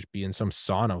workout, I'd just be in some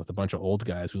sauna with a bunch of old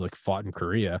guys who like fought in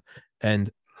Korea. And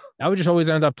I would just always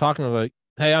end up talking like,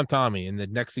 hey, I'm Tommy. And the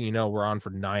next thing you know, we're on for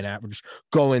 9 hours. We're just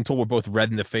going until we're both red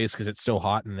in the face because it's so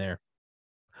hot in there.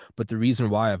 But the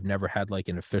reason why I've never had like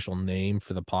an official name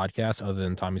for the podcast other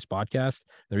than Tommy's podcast,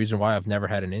 the reason why I've never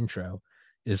had an intro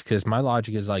is because my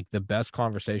logic is like the best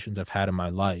conversations I've had in my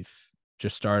life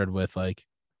just started with like,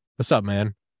 what's up,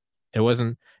 man? It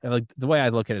wasn't like the way I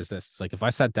look at it is this. It's like if I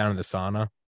sat down in the sauna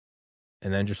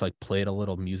and then just like played a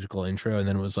little musical intro and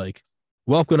then it was like,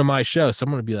 welcome to my show,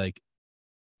 someone would be like,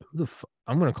 who the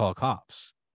I'm going to call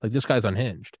cops. Like this guy's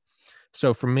unhinged.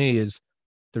 So for me is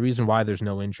the reason why there's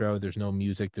no intro, there's no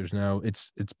music,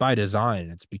 it's by design.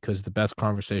 It's because the best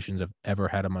conversations I've ever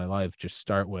had in my life just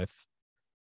start with,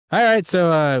 all right,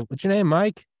 so what's your name,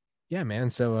 Mike? Yeah,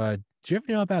 man. So do you ever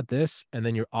know about this? And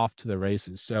then you're off to the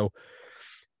races. So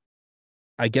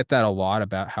I get that a lot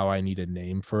about how I need a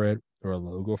name for it or a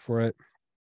logo for it.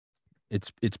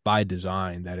 It's by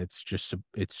design that it's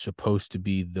supposed to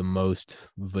be the most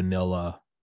vanilla.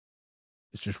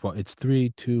 It's just it's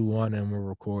 3, 2, 1, and we're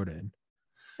recording.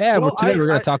 Yeah, Well, today we're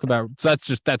going to talk about. So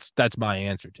that's my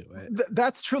answer to it.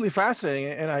 That's truly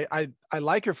fascinating, and I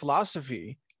like your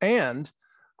philosophy. And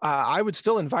I would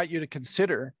still invite you to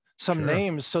consider some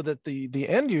names so that the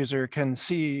end user can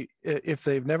see if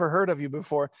they've never heard of you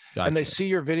before, and they see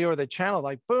your video or they channel,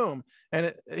 like boom.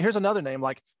 And here's another name,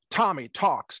 like Tommy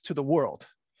Talks to the World.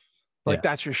 Like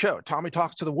that's your show, Tommy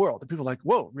Talks to the World. And people are like,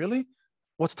 whoa, really?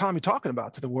 What's Tommy talking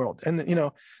about to the world? And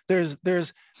there's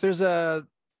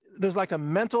like a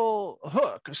mental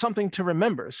hook, something to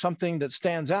remember, something that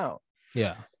stands out.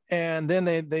 Yeah. And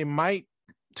then they might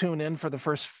tune in for the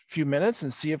first few minutes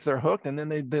and see if they're hooked, and then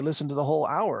they listen to the whole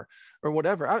hour or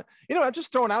whatever. I'm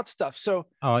just throwing out stuff. So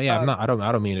I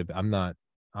don't mean it.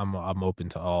 I'm open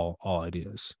to all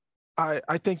ideas.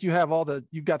 I think you've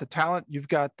got the talent, you've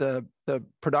got the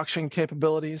production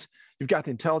capabilities, you've got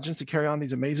the intelligence to carry on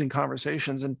these amazing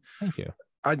conversations. And thank you.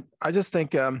 I just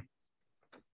think a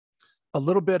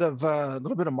little bit of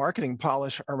marketing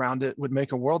polish around it would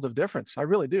make a world of difference. I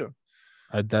really do.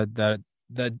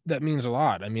 That means a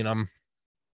lot. I mean,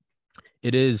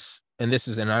 it is, and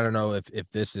I don't know if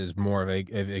this is more of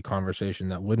a conversation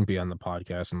that wouldn't be on the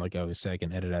podcast. And like I always say, I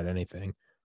can edit out anything.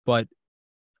 But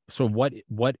so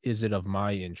what is it of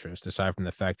my interest aside from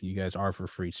the fact that you guys are for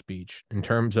free speech in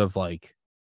terms of like,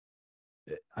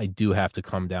 I do have to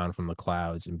come down from the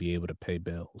clouds and be able to pay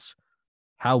bills.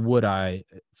 How would I,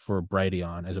 for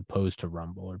Brighteon as opposed to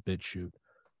Rumble or BitChute,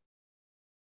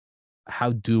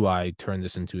 how do I turn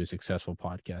this into a successful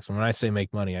podcast? And when I say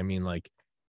make money, I mean like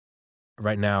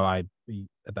right now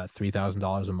about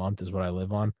 $3,000 a month is what I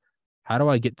live on. How do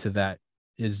I get to that?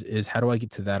 How do I get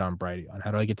to that on Brighteon?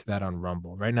 How do I get to that on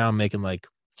Rumble? Right now I'm making like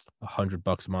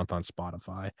 $100 a month on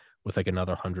Spotify with like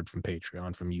another 100 from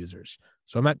Patreon from users.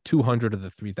 So I'm at 200 of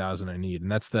the 3,000 I need.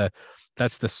 And that's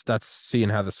seeing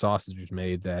how the sausage is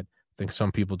made that I think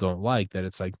some people don't like, that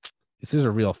it's like, this is a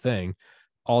real thing.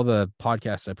 All the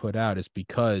podcasts I put out is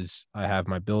because I have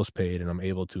my bills paid and I'm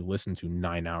able to listen to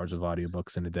 9 hours of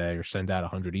audiobooks in a day or send out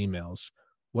 100 emails.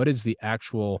 What is the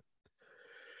actual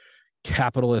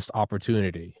capitalist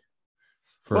opportunity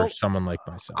for someone like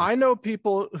myself? I know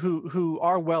people who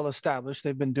are well established.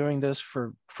 They've been doing this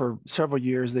for several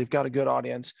years. They've got a good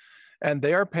audience, and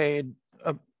they are paid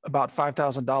about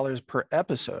 $5,000 per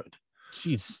episode.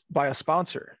 Jeez. By a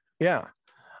sponsor. Yeah.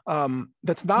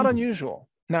 That's not unusual.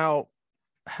 Now,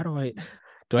 how do I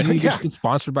need to get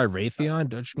sponsored by Raytheon?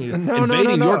 Don't you mean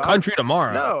invading your country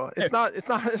tomorrow? No, it's not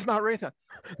Raytheon.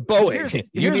 Boeing.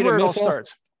 Here's where it all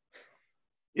starts.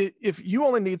 If you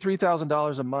only need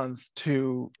 $3,000 a month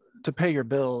to pay your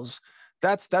bills,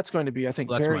 that's going to be, I think,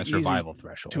 very my survival easy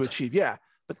threshold to achieve. Yeah,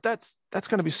 but that's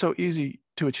going to be so easy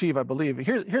to achieve, I believe.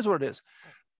 Here's what it is.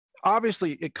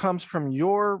 Obviously, it comes from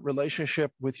your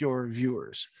relationship with your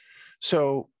viewers.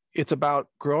 So it's about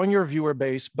growing your viewer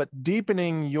base, but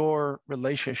deepening your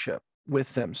relationship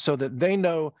with them so that they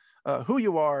know who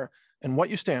you are and what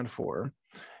you stand for,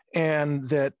 and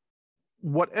that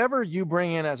whatever you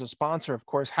bring in as a sponsor, of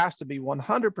course, has to be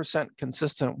 100%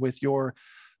 consistent with your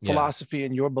Yeah. philosophy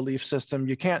and your belief system.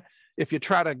 You can't, if you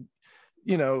try to,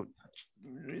 you know,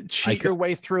 cheat your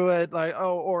way through it, like,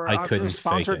 oh, or I'm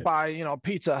sponsored by, you know,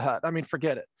 Pizza Hut. I mean,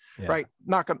 forget it. Yeah. Right?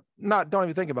 Don't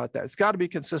even think about that. It's got to be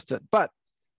consistent. But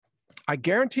I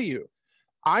guarantee you,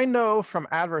 I know from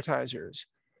advertisers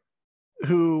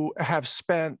who have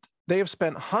spent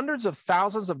hundreds of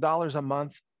thousands of dollars a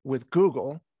month with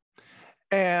Google,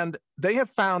 and they have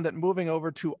found that moving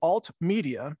over to alt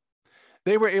media,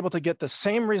 they were able to get the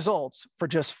same results for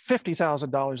just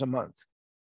 $50,000 a month.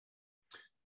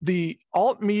 The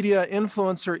alt media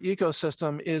influencer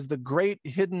ecosystem is the great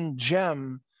hidden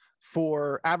gem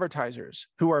for advertisers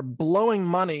who are blowing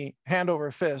money hand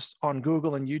over fist on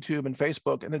Google and YouTube and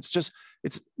Facebook. And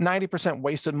it's 90%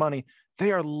 wasted money.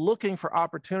 They are looking for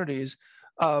opportunities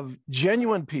of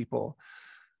genuine people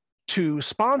to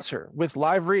sponsor with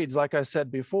live reads, like I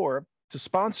said before, to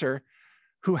sponsor,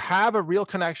 who have a real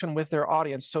connection with their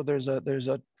audience. So there's a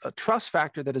trust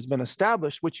factor that has been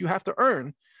established, which you have to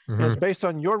earn. And it's based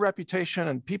on your reputation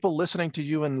and people listening to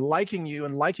you and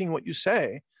liking what you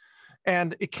say.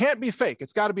 And it can't be fake.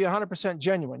 It's got to be 100%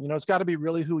 genuine. You know, it's got to be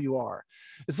really who you are.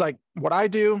 It's like what I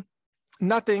do,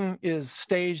 nothing is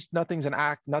staged, nothing's an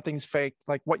act, nothing's fake.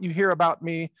 Like what you hear about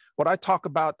me, what I talk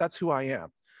about, that's who I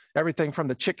am. Everything from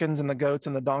the chickens and the goats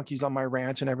and the donkeys on my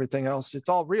ranch and everything else, it's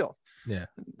all real. Yeah.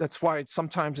 That's why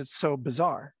sometimes it's so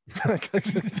bizarre. I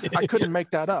couldn't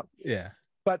make that up. Yeah.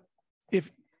 But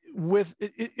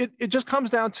it just comes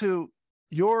down to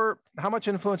how much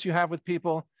influence you have with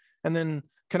people, and then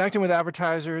connecting with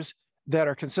advertisers that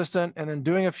are consistent, and then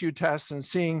doing a few tests and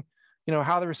seeing, you know,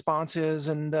 how the response is,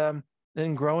 and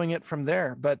then growing it from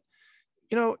there. But,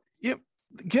 you know,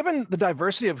 given the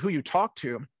diversity of who you talk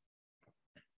to,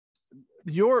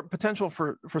 your potential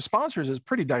for sponsors is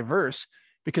pretty diverse,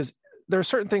 because there are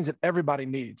certain things that everybody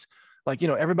needs. Like, you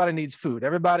know, everybody needs food.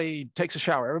 Everybody takes a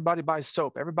shower. Everybody buys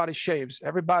soap. Everybody shaves.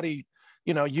 Everybody,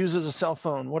 you know, uses a cell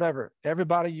phone, whatever.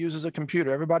 Everybody uses a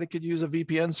computer. Everybody could use a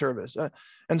VPN service,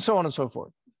 and so on and so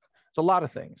forth. It's a lot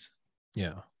of things.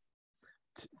 Yeah.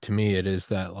 To me, it is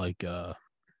that like,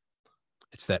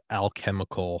 it's that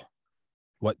alchemical,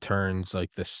 what turns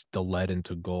like the lead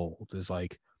into gold is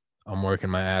like, I'm working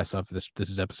my ass off. This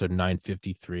is episode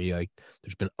 953. Like,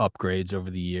 there's been upgrades over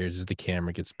the years as the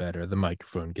camera gets better, the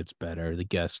microphone gets better, the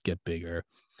guests get bigger.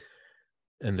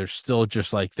 And there's still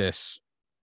just like this,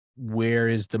 where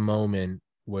is the moment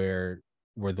where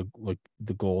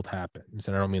the gold happens?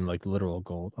 And I don't mean like literal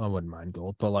gold. I wouldn't mind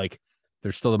gold, but like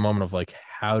there's still the moment of like,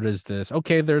 how does this,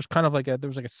 okay, there's kind of like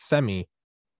there's like a semi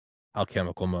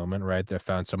alchemical moment, right? They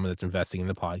found someone that's investing in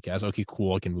the podcast. Okay,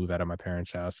 cool. I can move out of my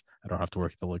parents' house. I don't have to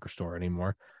work at the liquor store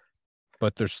anymore.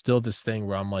 But there's still this thing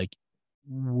where I'm like,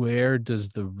 where does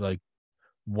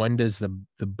when does the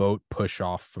boat push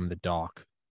off from the dock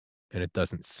and it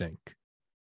doesn't sink?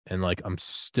 And like, I'm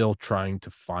still trying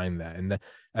to find that. And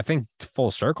I think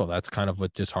full circle, that's kind of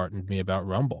what disheartened me about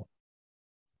Rumble,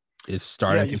 is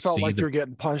starting to see. You felt like you were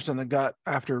getting punched in the gut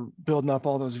after building up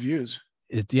all those views.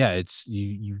 It's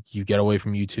you get away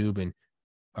from YouTube, and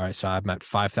all right, so I'm at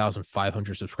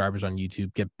 5,500 subscribers on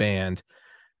YouTube, get banned,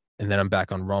 and then I'm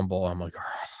back on Rumble. I'm like,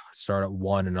 start at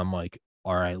 1, and I'm like,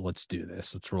 all right, let's do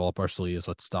this. Let's roll up our sleeves.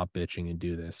 Let's stop bitching and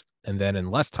do this. And then in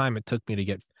less time it took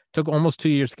almost 2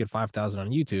 years to get 5,000 on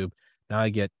YouTube. Now I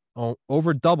get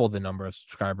over double the number of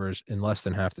subscribers in less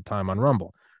than half the time on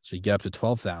Rumble. So you get up to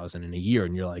 12,000 in a year,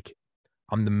 and you're like,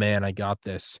 I'm the man. I got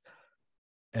this.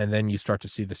 And then you start to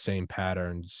see the same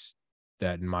patterns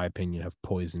that, in my opinion, have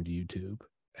poisoned YouTube.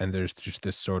 And there's just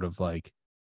this sort of like,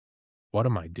 what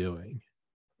am I doing?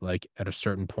 Like, at a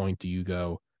certain point, do you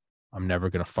go, I'm never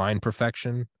going to find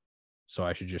perfection, so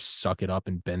I should just suck it up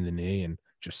and bend the knee and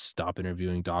just stop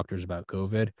interviewing doctors about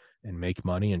COVID and make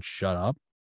money and shut up?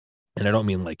 And I don't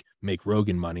mean like make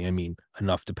Rogan money. I mean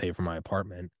enough to pay for my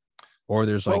apartment. Or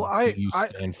there's like, you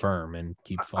stand firm and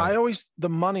keep fighting. The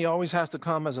money always has to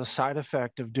come as a side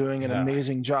effect of doing an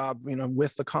amazing job, you know,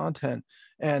 with the content.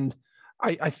 And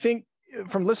I think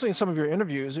from listening to some of your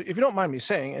interviews, if you don't mind me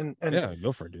saying, and yeah,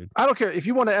 go for it, dude. I don't care if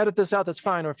you want to edit this out, that's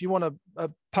fine. Or if you want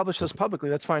to publish this publicly,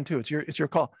 that's fine too. It's your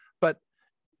call. But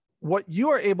what you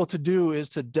are able to do is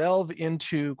to delve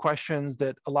into questions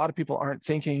that a lot of people aren't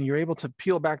thinking. You're able to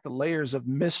peel back the layers of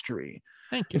mystery.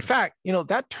 Thank you. In fact, you know,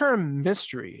 that term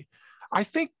mystery, I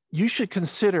think you should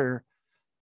consider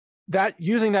that,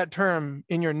 using that term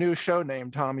in your new show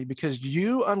name, Tommy, because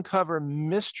you uncover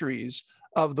mysteries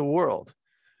of the world.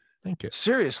 Thank you.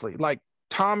 Seriously, like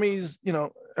Tommy's,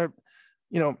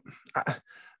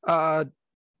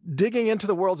 digging into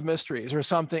the world's mysteries or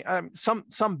something,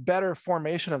 some better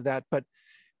formation of that. But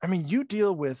I mean, you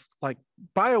deal with like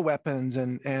bioweapons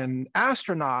and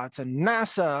astronauts and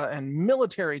NASA and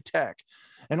military tech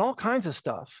and all kinds of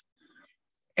stuff.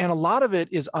 And a lot of it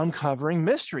is uncovering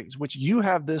mysteries, which you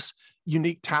have this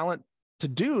unique talent to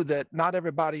do that not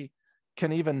everybody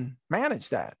can even manage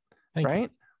that. Thank right? you.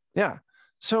 Yeah.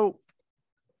 So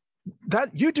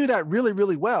that you do that really,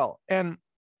 really well. And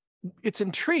it's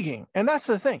intriguing. And that's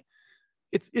the thing.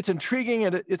 It's intriguing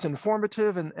and it's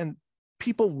informative, and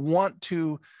people want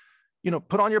to,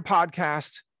 put on your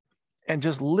podcast and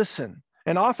just listen.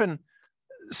 And often,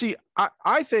 see,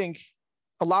 I think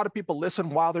a lot of people listen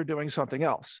while they're doing something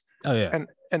else. Oh yeah.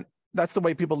 And that's the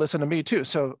way people listen to me too.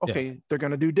 So, okay, yeah. They're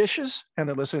going to do dishes and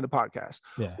they're listening to the podcast.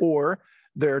 Yeah. Or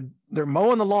they're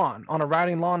mowing the lawn on a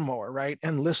riding lawnmower, right?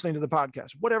 And listening to the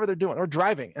podcast, whatever they're doing, or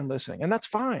driving and listening. And that's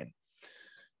fine.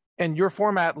 And your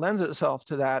format lends itself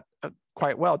to that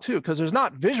quite well too, because there's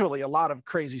not visually a lot of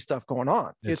crazy stuff going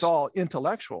on. It's all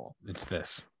intellectual. It's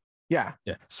this. Yeah.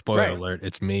 Yeah. Spoiler alert.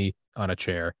 It's me on a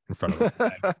chair in front of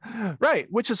me. Right.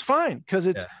 Which is fine, because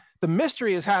it's the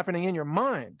mystery is happening in your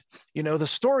mind. The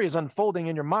story is unfolding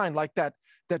in your mind, like that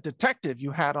detective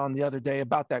you had on the other day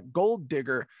about that gold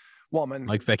digger woman.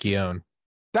 Like Vecchione.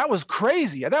 That was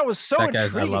crazy. That was so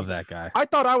intriguing. I love that guy. I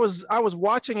thought I was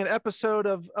watching an episode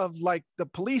of like the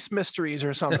Police Mysteries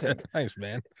or something. Thanks,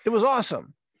 man. It was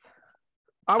awesome.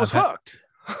 I was hooked.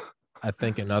 I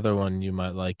think another one you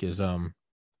might like is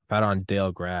had on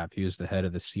Dale Graff. He was the head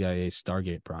of the CIA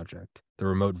Stargate project, the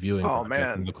remote viewing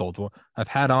project in the Cold War. I've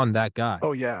had on that guy.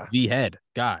 Oh yeah, the head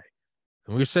guy.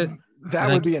 And we said that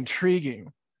would be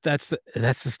intriguing. That's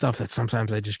the stuff that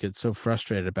sometimes I just get so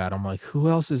frustrated about. I'm like, who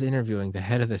else is interviewing the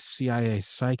head of the CIA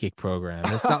psychic program?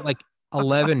 It's got like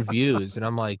 11 views, and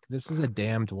I'm like, this is a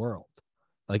damned world.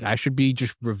 Like, I should be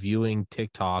just reviewing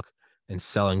TikTok and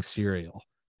selling cereal.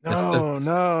 No.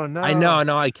 I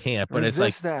know I can't, but Resist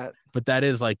it's like that. But that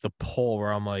is like the poll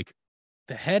where I'm like,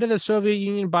 the head of the Soviet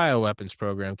Union bioweapons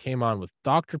program came on with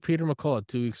Dr. Peter McCullough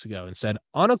 2 weeks ago and said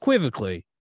unequivocally,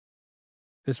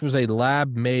 this was a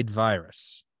lab-made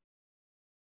virus.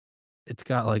 It's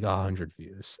got like 100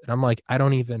 views. And I'm like,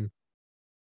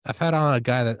 I've had on a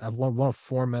guy that I've one of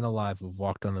 4 men alive who've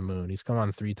walked on the moon. He's come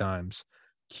on 3 times.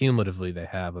 Cumulatively, they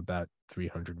have about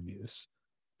 300 views.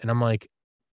 And I'm like,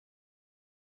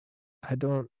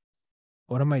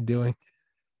 what am I doing?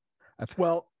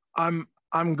 Well,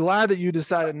 I'm glad that you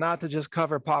decided not to just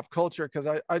cover pop culture,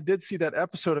 because I did see that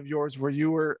episode of yours where you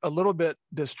were a little bit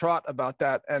distraught about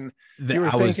that, and you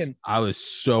were thinking. I was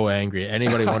so angry.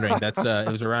 Anybody wondering? That's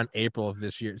it was around April of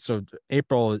this year. So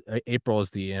April is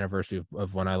the anniversary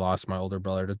of when I lost my older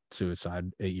brother to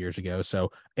suicide 8 years ago.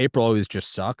 So April always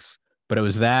just sucks. But it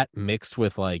was that mixed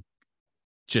with like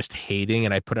just hating,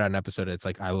 and I put out an episode. It's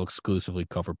like I will exclusively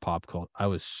cover pop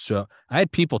culture. I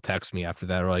had people text me after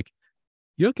that, or like,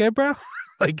 "You okay, bro?"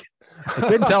 Like, I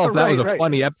couldn't tell if that was a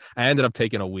funny I ended up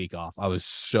taking a week off. I was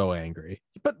so angry.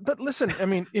 But listen, I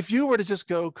mean, if you were to just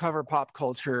go cover pop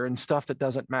culture and stuff that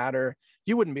doesn't matter,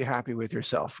 you wouldn't be happy with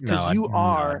yourself, because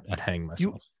I'd hang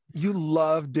myself. You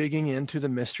love digging into the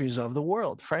mysteries of the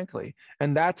world, frankly,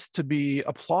 and that's to be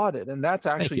applauded. And that's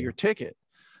actually your ticket.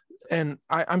 And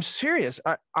I'm serious.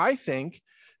 I think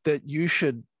that you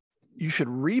should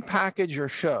repackage your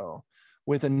show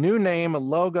with a new name, a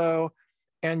logo,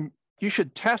 and you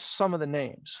should test some of the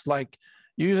names, like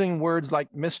using words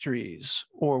like mysteries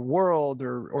or world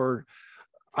or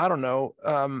I don't know.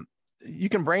 You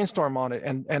can brainstorm on it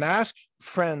and ask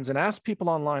friends and ask people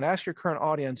online, ask your current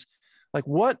audience, like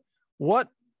what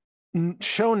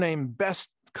show name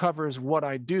best covers what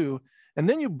I do. And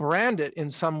then you brand it in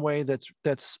some way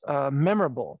that's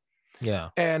memorable. Yeah.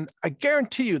 And I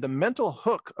guarantee you the mental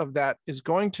hook of that is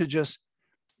going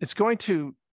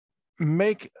to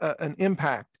make an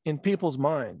impact in people's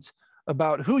minds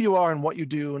about who you are and what you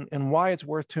do and why it's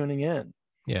worth tuning in.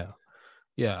 Yeah.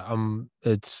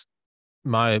 It's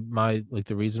my like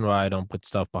the reason why I don't put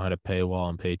stuff behind a paywall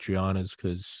on Patreon is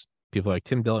because people like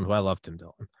Tim Dillon, who I love Tim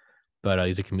Dillon, but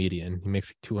he's a comedian. He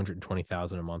makes like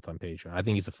 $220,000 a month on Patreon. I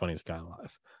think he's the funniest guy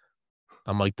alive.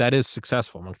 I'm like, that is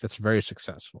successful. I'm like, that's very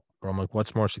successful. But I'm like,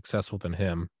 what's more successful than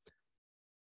him?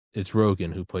 It's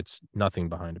Rogan, who puts nothing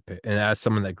behind a pay. And as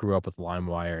someone that grew up with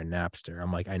LimeWire and Napster,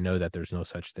 I'm like, I know that there's no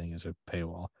such thing as a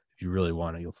paywall. If you really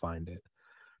want it, you'll find it.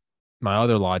 My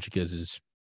other logic is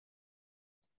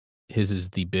his is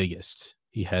the biggest.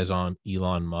 He has on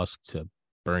Elon Musk to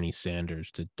Bernie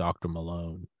Sanders to Dr.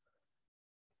 Malone.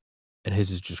 And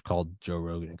his is just called Joe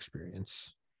Rogan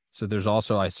Experience. So there's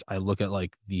also, I look at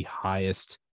like the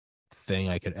highest thing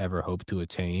I could ever hope to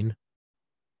attain.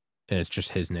 and it's just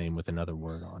his name with another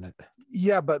word on it.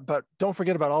 Yeah, but don't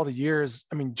forget about all the years.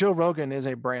 I mean, Joe Rogan is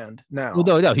a brand now.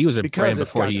 Well, no, he was a because brand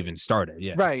before he even started.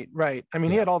 Yeah. Right. I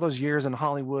mean, he had all those years in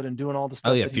Hollywood and doing all the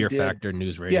stuff. Oh yeah, that Fear he did. Factor,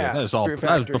 News Radio. Yeah, that was all. Fear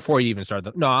That was Factor. before he even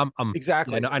started. No, I'm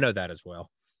exactly. Yeah, I know that as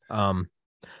well.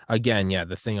 Again, yeah,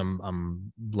 the thing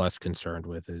I'm less concerned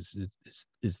with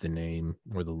is the name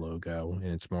or the logo,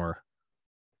 and it's more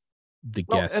the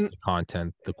guests, the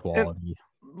content, the quality.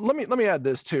 Let me add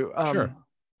this too. Sure.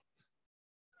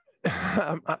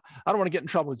 I don't want to get in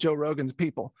trouble with Joe Rogan's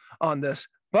people on this,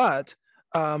 but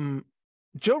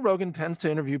Joe Rogan tends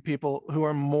to interview people who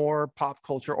are more pop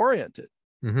culture oriented.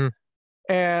 Mm-hmm.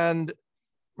 And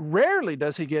rarely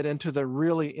does he get into the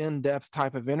really in-depth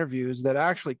type of interviews that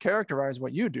actually characterize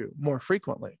what you do more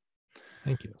frequently.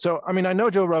 Thank you. So, I mean, I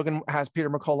know Joe Rogan has Peter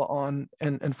McCullough on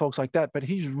and folks like that, but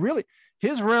his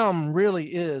realm really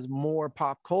is more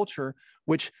pop culture,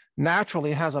 which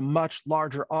naturally has a much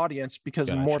larger audience because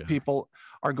more people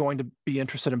are going to be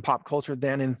interested in pop culture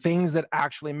than in things that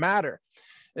actually matter.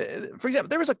 For example,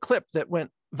 there was a clip that went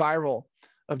viral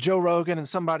of Joe Rogan and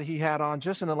somebody he had on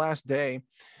just in the last day.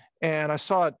 And I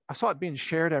saw it being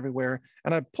shared everywhere.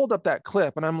 And I pulled up that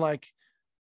clip and I'm like,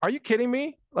 are you kidding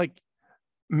me? Like,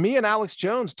 me and Alex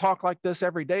Jones talk like this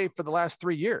every day for the last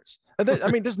 3 years. I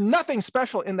mean, there's nothing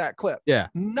special in that clip. Yeah.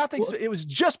 Nothing. It was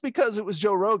just because it was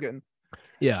Joe Rogan.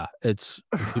 Yeah.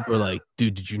 People are like,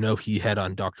 dude, did you know he had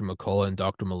on Dr. McCullough and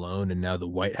Dr. Malone and now the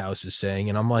White House is saying,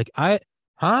 and I'm like, I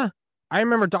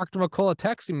remember Dr. McCullough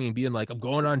texting me and being like, I'm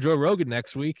going on Joe Rogan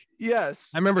next week.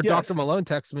 Yes. I remember Dr. Malone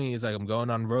texting me. He's like, I'm going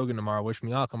on Rogan tomorrow. Wish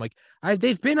me luck. I'm like,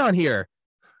 they've been on here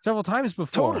several times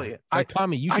before. Totally. Like,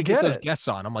 Tommy, you should get those guests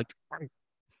on. I'm like,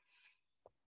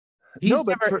 I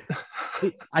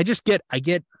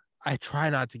try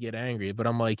not to get angry, but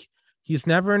I'm like, he's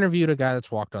never interviewed a guy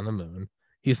that's walked on the moon.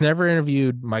 He's never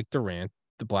interviewed Mike Durant,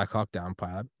 the Black Hawk Down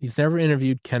pilot. He's never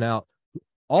interviewed Ken Out.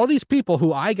 All these people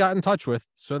who I got in touch with,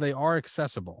 so they are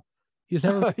accessible. He's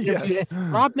never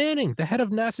Rob Manning, the head of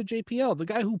NASA JPL, the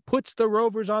guy who puts the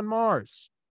rovers on Mars,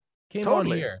 came on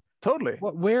here. Totally.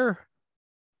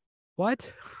 What?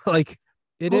 Like,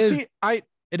 it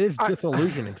is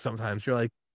disillusioning sometimes. You're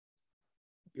like,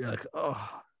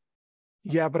 oh.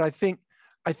 Yeah, but I think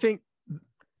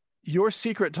your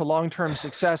secret to long-term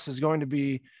success is going to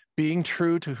be being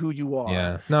true to who you are.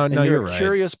 Yeah. No, you're right.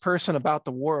 Curious person about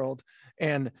the world.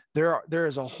 And there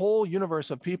is a whole universe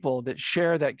of people that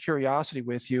share that curiosity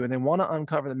with you, and they want to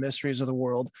uncover the mysteries of the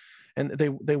world. And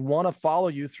they want to follow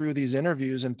you through these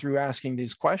interviews and through asking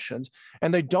these questions.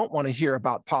 And they don't want to hear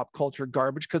about pop culture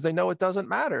garbage because they know it doesn't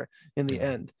matter in the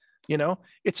end. You know,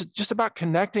 it's just about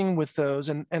connecting with those.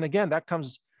 And again,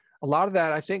 a lot of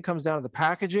that, I think, comes down to the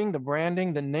packaging, the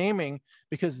branding, the naming,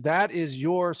 because that is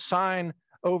your sign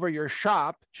over your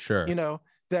shop. Sure. You know,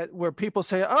 that where people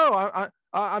say, oh,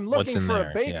 I'm looking for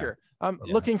a baker. Yeah. I'm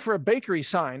looking for a bakery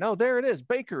sign. Oh, there it is,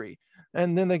 bakery.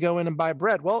 And then they go in and buy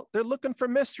bread. Well, they're looking for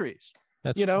mysteries.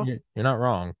 You're not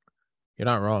wrong. You're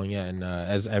not wrong. Yeah. And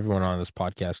as everyone on this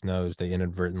podcast knows, they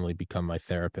inadvertently become my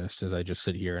therapist as I just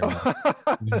sit here and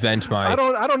vent my. I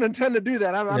don't intend to do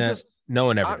that. I'm just. No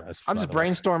one ever does. I'm just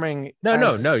brainstorming.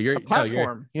 No. You're a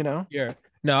platform. And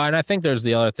I think there's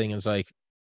the other thing is like,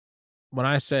 when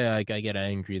I say I get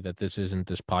angry that this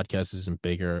podcast isn't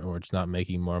bigger or it's not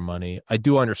making more money, I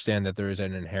do understand that there is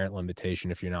an inherent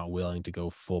limitation if you're not willing to go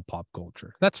full pop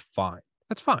culture. That's fine.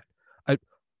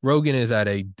 Rogan is at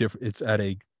a different.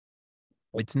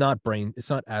 It's not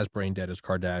as brain dead as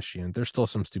Kardashian. There's still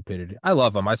some stupidity. I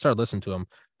love him. I started listening to him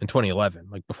in 2011,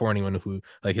 like before anyone who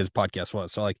like his podcast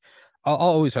was. So like, I'll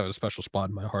always have a special spot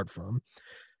in my heart for him.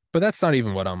 But that's not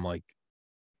even what I'm like,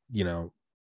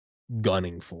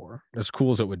 gunning for. As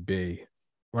cool as it would be,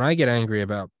 when I get angry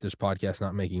about this podcast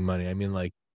not making money, I mean,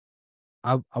 like,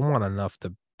 I want enough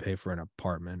to pay for an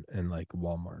apartment and like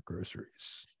Walmart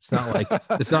groceries. It's not like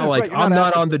right, I'm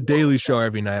not on the Daily Show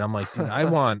every night. I'm like, dude,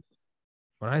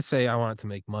 when I say I want it to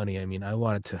make money, I mean I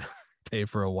want it to pay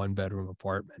for a 1-bedroom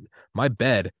apartment. My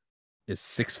bed is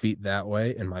 6 feet that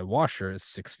way, and my washer is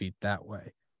 6 feet that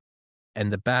way.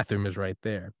 And the bathroom is right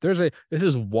there. This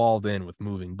is walled in with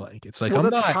moving blankets. Like,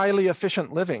 that's highly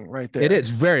efficient living right there. It is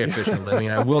very efficient living.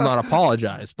 I will not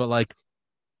apologize, but like,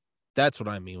 that's what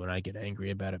I mean when I get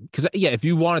angry about it. Because if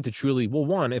you wanted to truly,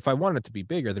 if I wanted it to be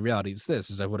bigger, the reality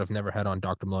is I would have never had on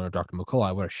Dr. Malone or Dr. McCullough.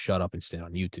 I would have shut up and stayed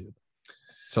on YouTube.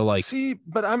 So like, see,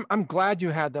 but I'm glad you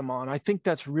had them on. I think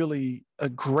that's really a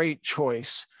great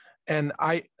choice. And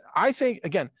I think,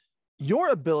 again, your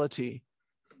ability,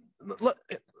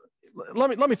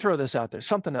 let me throw this out there.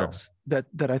 Something else that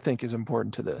I think is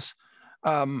important to this.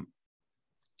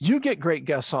 You get great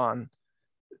guests on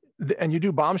and you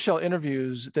do bombshell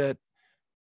interviews that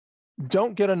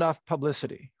don't get enough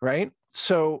publicity, right?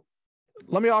 So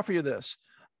let me offer you this.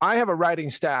 I have a writing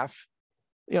staff.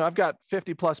 I've got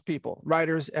 50 plus people,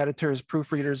 writers, editors,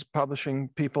 proofreaders, publishing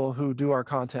people who do our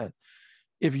content.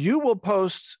 If you will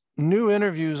post new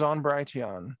interviews on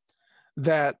Brighteon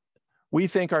that we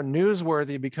think are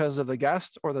newsworthy because of the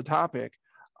guest or the topic,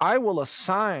 I will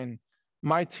assign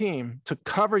my team to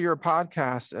cover your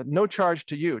podcast at no charge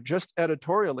to you, just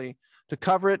editorially, to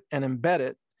cover it and embed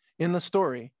it in the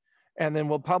story. And then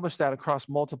we'll publish that across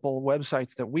multiple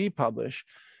websites that we publish.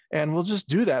 And we'll just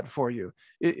do that for you,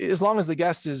 as long as the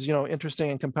guest is, interesting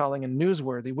and compelling and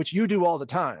newsworthy, which you do all the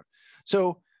time.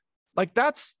 So like,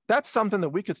 that's something that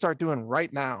we could start doing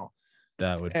right now.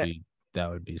 That would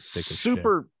be sick as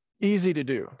super easy to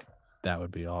do. That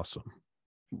would be awesome.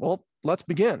 Well, let's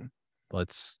begin.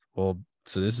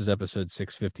 So this is episode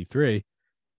 653.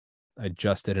 I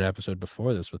just did an episode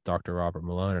before this with Dr. Robert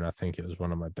Malone, and I think it was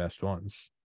one of my best ones.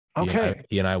 Okay.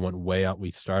 He and I went way out.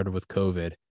 We started with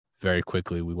COVID. Very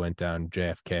quickly, we went down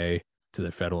JFK to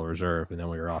the Federal Reserve, and then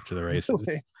we were off to the races.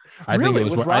 Really? I think it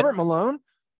was with Robert Malone?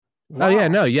 Wow. Oh yeah,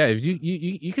 no, yeah. If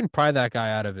you can pry that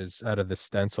guy out of the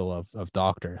stencil of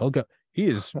doctor. He'll go.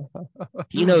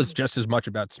 He knows just as much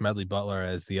about Smedley Butler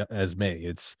as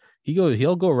me.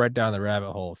 He'll go right down the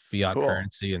rabbit hole of fiat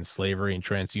currency and slavery and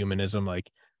transhumanism.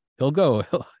 Like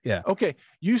yeah. Okay,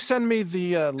 you send me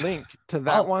the link to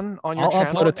that one on your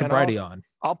channel. I'll upload it to Brighteon.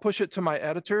 I'll push it to my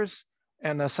editors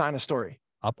and assign a story.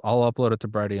 I'll upload it to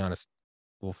Brighteon.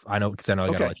 Well, I know, because I know I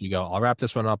gotta let you go. I'll wrap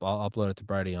this one up. I'll upload it to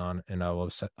Brighteon, and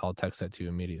I'll text that to you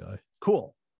immediately.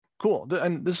 Cool.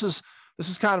 And this is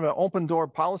kind of an open door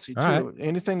policy too. Right.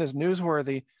 Anything that's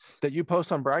newsworthy that you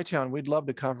post on Brighteon, we'd love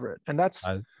to cover it. And that's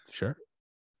sure.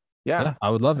 Yeah,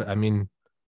 I would love it. I mean,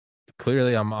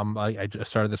 clearly, I just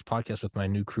started this podcast with my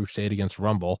new crusade against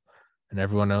Rumble, and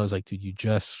everyone knows, like, dude, you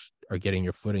just are getting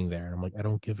your footing there. And I'm like, I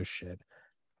don't give a shit.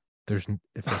 If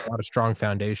there's not a strong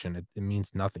foundation, it means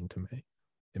nothing to me.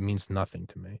 It means nothing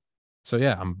to me. So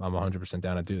yeah, I'm 100%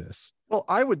 down to do this. Well,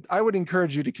 I would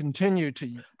encourage you to continue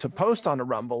to post on a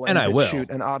Rumble and I will shoot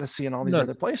an Odyssey and all these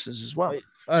other places as well.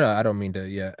 I don't mean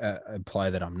to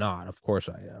imply that I'm not. Of course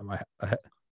I am. I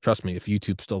trust me. If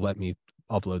YouTube still let me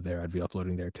upload there, I'd be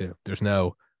uploading there too.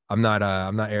 I'm not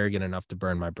arrogant enough to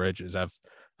burn my bridges.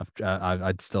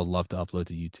 I'd still love to upload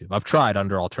to YouTube. I've tried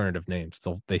under alternative names.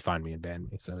 They find me and ban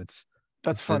me. So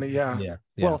that's funny. Yeah.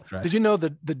 Well, right. Did you know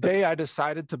that the day I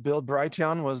decided to build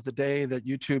Brighteon was the day that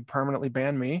YouTube permanently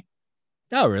banned me?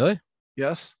 Oh, really?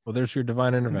 Yes. Well, there's your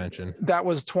divine intervention. That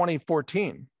was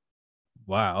 2014.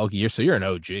 Wow. Okay. So you're an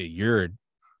OG.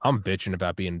 I'm bitching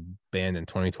about being banned in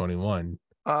 2021.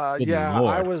 Yeah,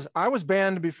 Lord. I was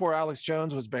banned before Alex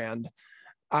Jones was banned.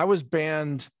 I was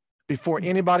banned before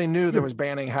anybody knew there was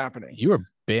banning happening. You were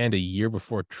banned a year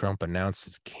before Trump announced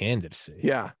his candidacy.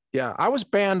 Yeah. I was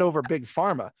banned over Big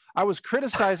Pharma. I was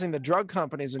criticizing the drug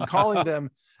companies and calling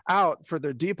them out for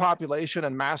their depopulation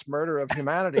and mass murder of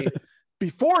humanity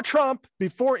before Trump,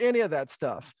 before any of that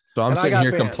stuff. So I'm sitting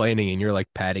here complaining, and you're like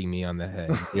patting me on the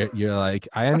head. You're like,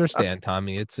 I understand,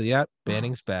 Tommy. It's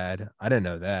banning's bad. I didn't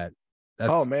know that.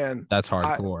 Oh man, that's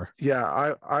hardcore.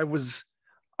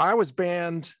 I was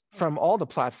banned from all the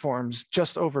platforms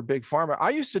just over Big Pharma. I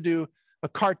used to do a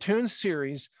cartoon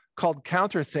series called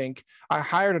Counterthink. I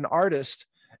hired an artist,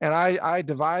 and I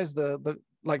devised the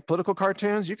like political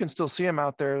cartoons. You can still see them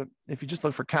out there if you just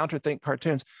look for Counterthink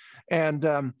cartoons. And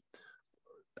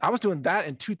I was doing that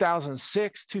in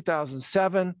 2006,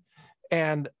 2007.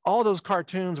 And all those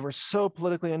cartoons were so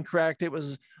politically incorrect. It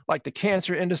was like the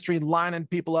cancer industry lining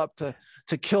people up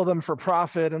to kill them for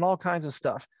profit and all kinds of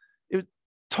stuff. It was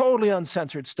totally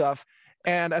uncensored stuff.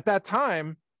 And at that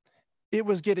time, it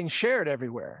was getting shared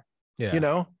everywhere.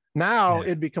 Yeah. Now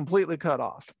it'd be completely cut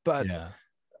off. But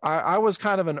I was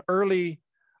kind of an early,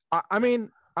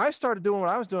 I started doing what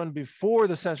I was doing before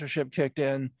the censorship kicked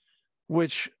in,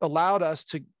 which allowed us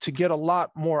to get a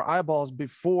lot more eyeballs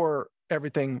before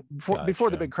everything, before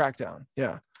the big crackdown.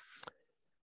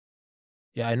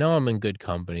 Yeah, I know I'm in good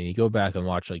company. You go back and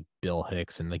watch like Bill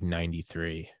Hicks in like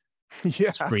 93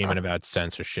 screaming about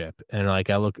censorship, and like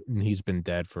he's been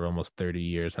dead for almost 30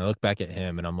 years, and I look back at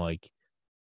him and I'm like,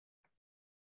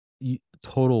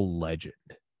 total legend.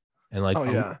 And like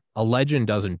a legend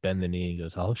doesn't bend the knee and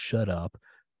goes, "Oh, shut up."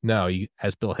 No,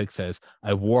 as Bill Hicks says,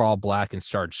 I wore all black and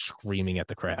started screaming at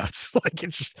the crowds. Like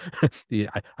it's just,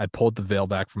 I pulled the veil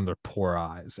back from their poor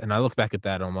eyes. And I look back at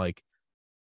that and I'm like,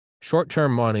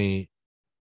 short-term money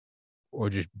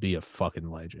or just be a fucking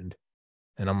legend.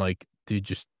 And I'm like, dude,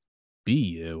 just be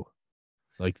you.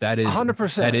 Like that is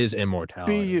 100%. That is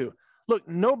immortality. Be you. look,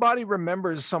 nobody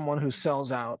remembers someone who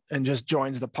sells out and just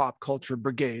joins the pop culture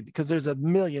brigade, because there's a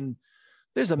million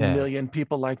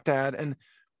people like that. And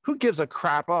who gives a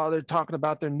crap? Oh, they're talking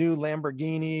about their new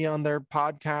Lamborghini on their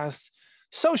podcast.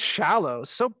 So shallow,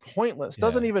 so pointless,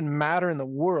 doesn't even matter in the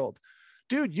world.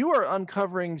 Dude, you are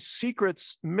uncovering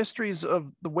secrets, mysteries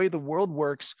of the way the world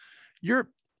works. You're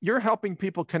helping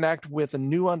people connect with a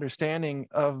new understanding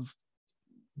of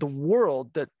the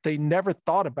world that they never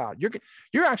thought about.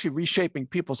 You're actually reshaping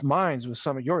people's minds with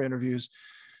some of your interviews.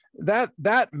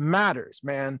 That matters,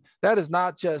 man. That is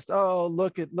not just, oh,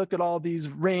 look at all these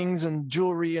rings and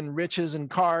jewelry and riches and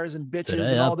cars and bitches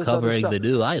Today and all I'm this other covering stuff. the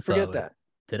new iPhone. Forget that.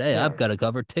 Today I've got to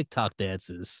cover TikTok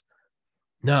dances.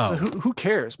 No. So who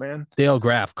cares, man? Dale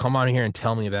Graff, come on here and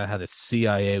tell me about how the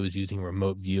CIA was using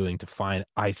remote viewing to find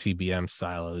ICBM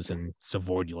silos in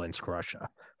Savoordulsk, Russia.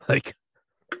 Like,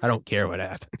 I don't care what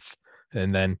happens.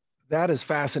 And then that is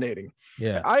fascinating.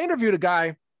 Yeah. I interviewed a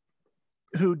guy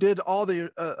who did all the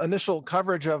initial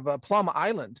coverage of Plum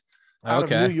Island out of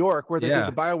New York, where they did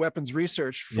the bioweapons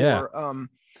research for,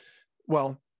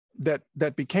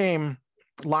 that became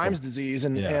Lyme's disease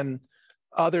and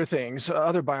other things,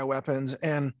 other bioweapons.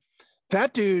 And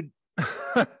that dude,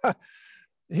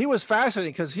 he was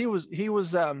fascinating because he was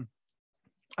I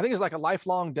think he's like a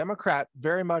lifelong Democrat,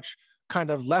 very much kind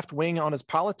of left wing on his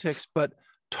politics, but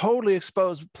totally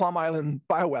exposed Plum Island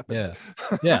bioweapons.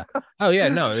 Oh yeah,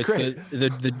 no, it's great.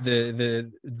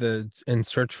 the in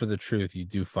search for the truth, you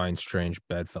do find strange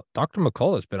bedfellows. Dr.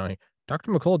 McCullough has been on here.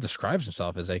 Dr. McCullough describes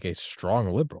himself as like a strong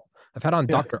liberal. I've had on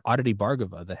Dr. Aditi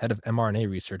Bhargava, the head of mRNA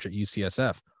research at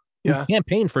UCSF, who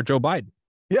campaigned for Joe Biden.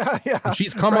 And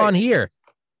she's come on here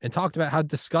and talked about how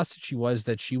disgusted she was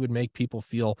that she would make people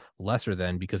feel lesser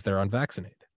than because they're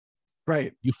unvaccinated.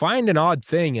 Right. You find an odd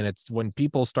thing, and it's when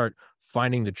people start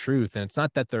finding the truth, and it's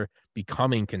not that they're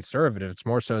becoming conservative. It's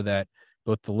more so that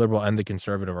both the liberal and the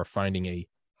conservative are finding a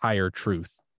higher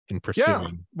truth in pursuing. Yeah.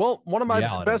 Well, one of my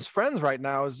reality. best friends right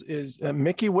now is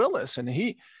Mickey Willis, and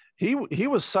he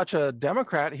was such a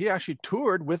Democrat. He actually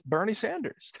toured with Bernie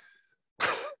Sanders.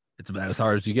 It's about as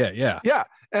hard as you get. Yeah.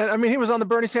 And I mean, he was on the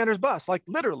Bernie Sanders bus, like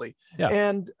literally.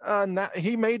 And now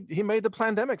he made the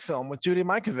Plandemic film with Judy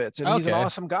Mikovits, and he's an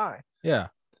awesome guy.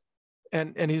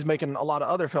 And he's making a lot of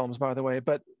other films, by the way,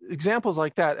 but examples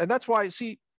like that. And that's why,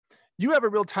 see, you have a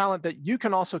real talent that you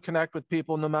can also connect with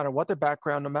people no matter what their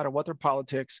background, no matter what their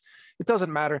politics. It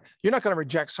doesn't matter. You're not going to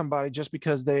reject somebody just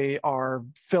because they are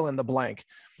fill in the blank,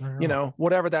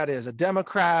 whatever that is, a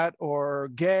Democrat or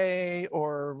gay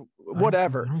or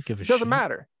whatever. I don't give a shit. It doesn't shit.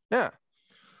 matter. Yeah.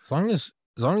 As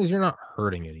long as you're not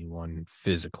hurting anyone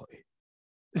physically.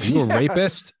 Are you a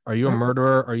rapist? Are you a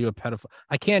murderer? Are you a pedophile?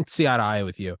 I can't see eye to eye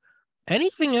with you.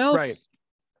 Anything else? Right.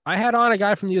 I had on a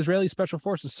guy from the Israeli Special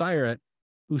Forces, Sayeret,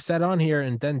 who sat on here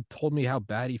and then told me how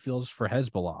bad he feels for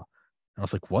Hezbollah. And I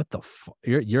was like, what the fuck?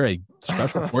 You're a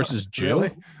Special Forces Jew?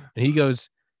 Really? And he goes,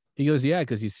 yeah,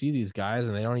 because you see these guys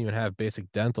and they don't even have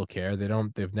basic dental care.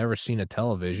 They've never seen a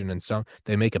television, and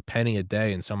they make a penny a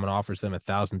day, and someone offers them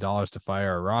 $1,000 to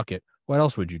fire a rocket. What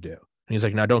else would you do? And he's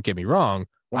like, now don't get me wrong.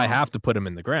 Wow. I have to put them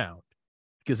in the ground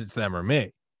because it's them or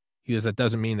me. He goes, that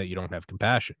doesn't mean that you don't have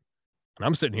compassion. And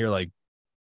I'm sitting here like,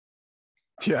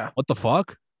 what the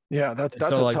fuck? Yeah, that's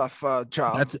a tough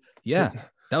job.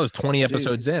 That was 20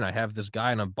 episodes in. I have this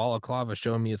guy in a balaclava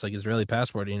showing me it's like Israeli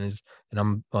passport, and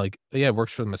I'm like, it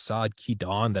works for the Mossad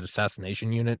Kidan, that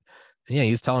assassination unit. And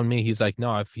he's telling me, he's like,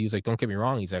 no, he's like, don't get me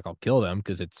wrong. He's like, I'll kill them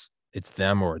because it's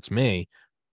them or it's me.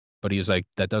 But he was like,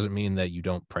 that doesn't mean that you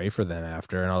don't pray for them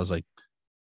after. And I was like,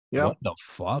 what the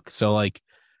fuck? So like,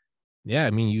 I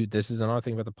mean, this is another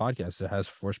thing about the podcast that has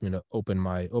forced me to open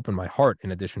my heart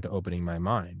in addition to opening my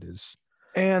mind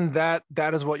and that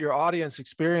is what your audience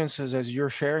experiences as you're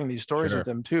sharing these stories with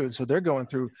them too. So they're going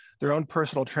through their own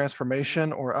personal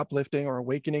transformation or uplifting or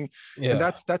awakening. And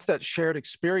that's that shared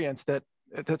experience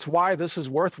that's why this is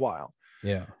worthwhile.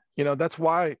 That's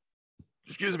why,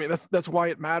 that's why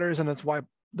it matters. And that's why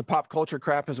the pop culture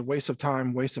crap is a waste of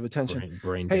time, waste of attention.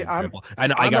 Hey, I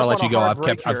gotta let you go.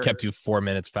 I've kept you 4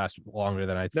 minutes longer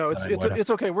than I. No, it's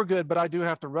okay. We're good, but I do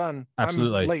have to run.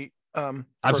 Absolutely. I'm late.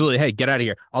 Absolutely. Hey, get out of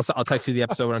here. I'll text you the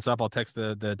episode when it's up. I'll text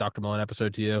the Dr. Mullen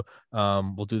episode to you.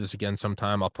 We'll do this again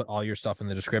sometime. I'll put all your stuff in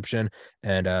the description.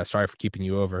 And sorry for keeping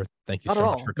you over. Thank you so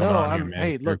much for coming on here, man.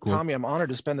 Hey, look, cool. Tommy, I'm honored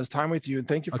to spend this time with you, and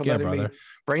thank you for letting me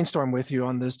brainstorm with you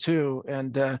on this too.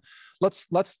 And let's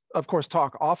of course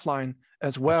talk offline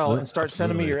as well, and start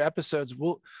sending me your episodes.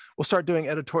 We'll start doing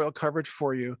editorial coverage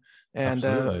for you. And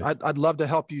I'd love to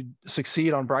help you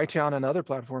succeed on Brighteon and other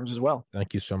platforms as well.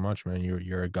 Thank you so much, man.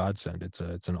 You're a godsend.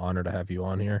 It's an honor to have you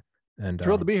on here. And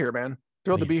thrilled to be here, man.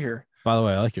 Thrilled to be here. By the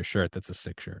way, I like your shirt. That's a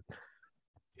sick shirt.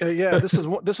 Yeah, this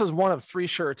is one of 3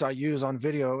 shirts I use on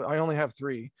video. I only have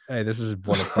 3. Hey, this is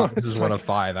one of 5. This is one of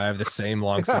 5. I have the same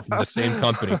long sleeve from the same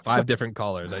company, 5 different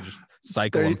colors. I just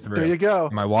cycle them through. There you go.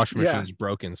 My washing machine's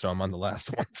broken, so I'm on the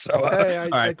last one. So hey, all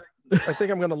right. I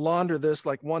think I'm going to launder this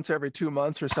like once every 2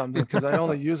 months or something because I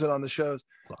only use it on the shows.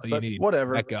 That's all you need.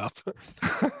 Whatever. Back up.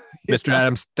 Mr.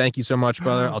 Adams, thank you so much,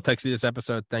 brother. I'll text you this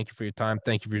episode. Thank you for your time.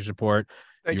 Thank you for your support.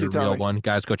 Thank You're you, Tommy. a real one.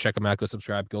 Guys, go check them out. Go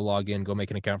subscribe. Go log in. Go make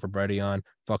an account for Brighteon.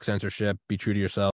 Fuck censorship. Be true to yourself.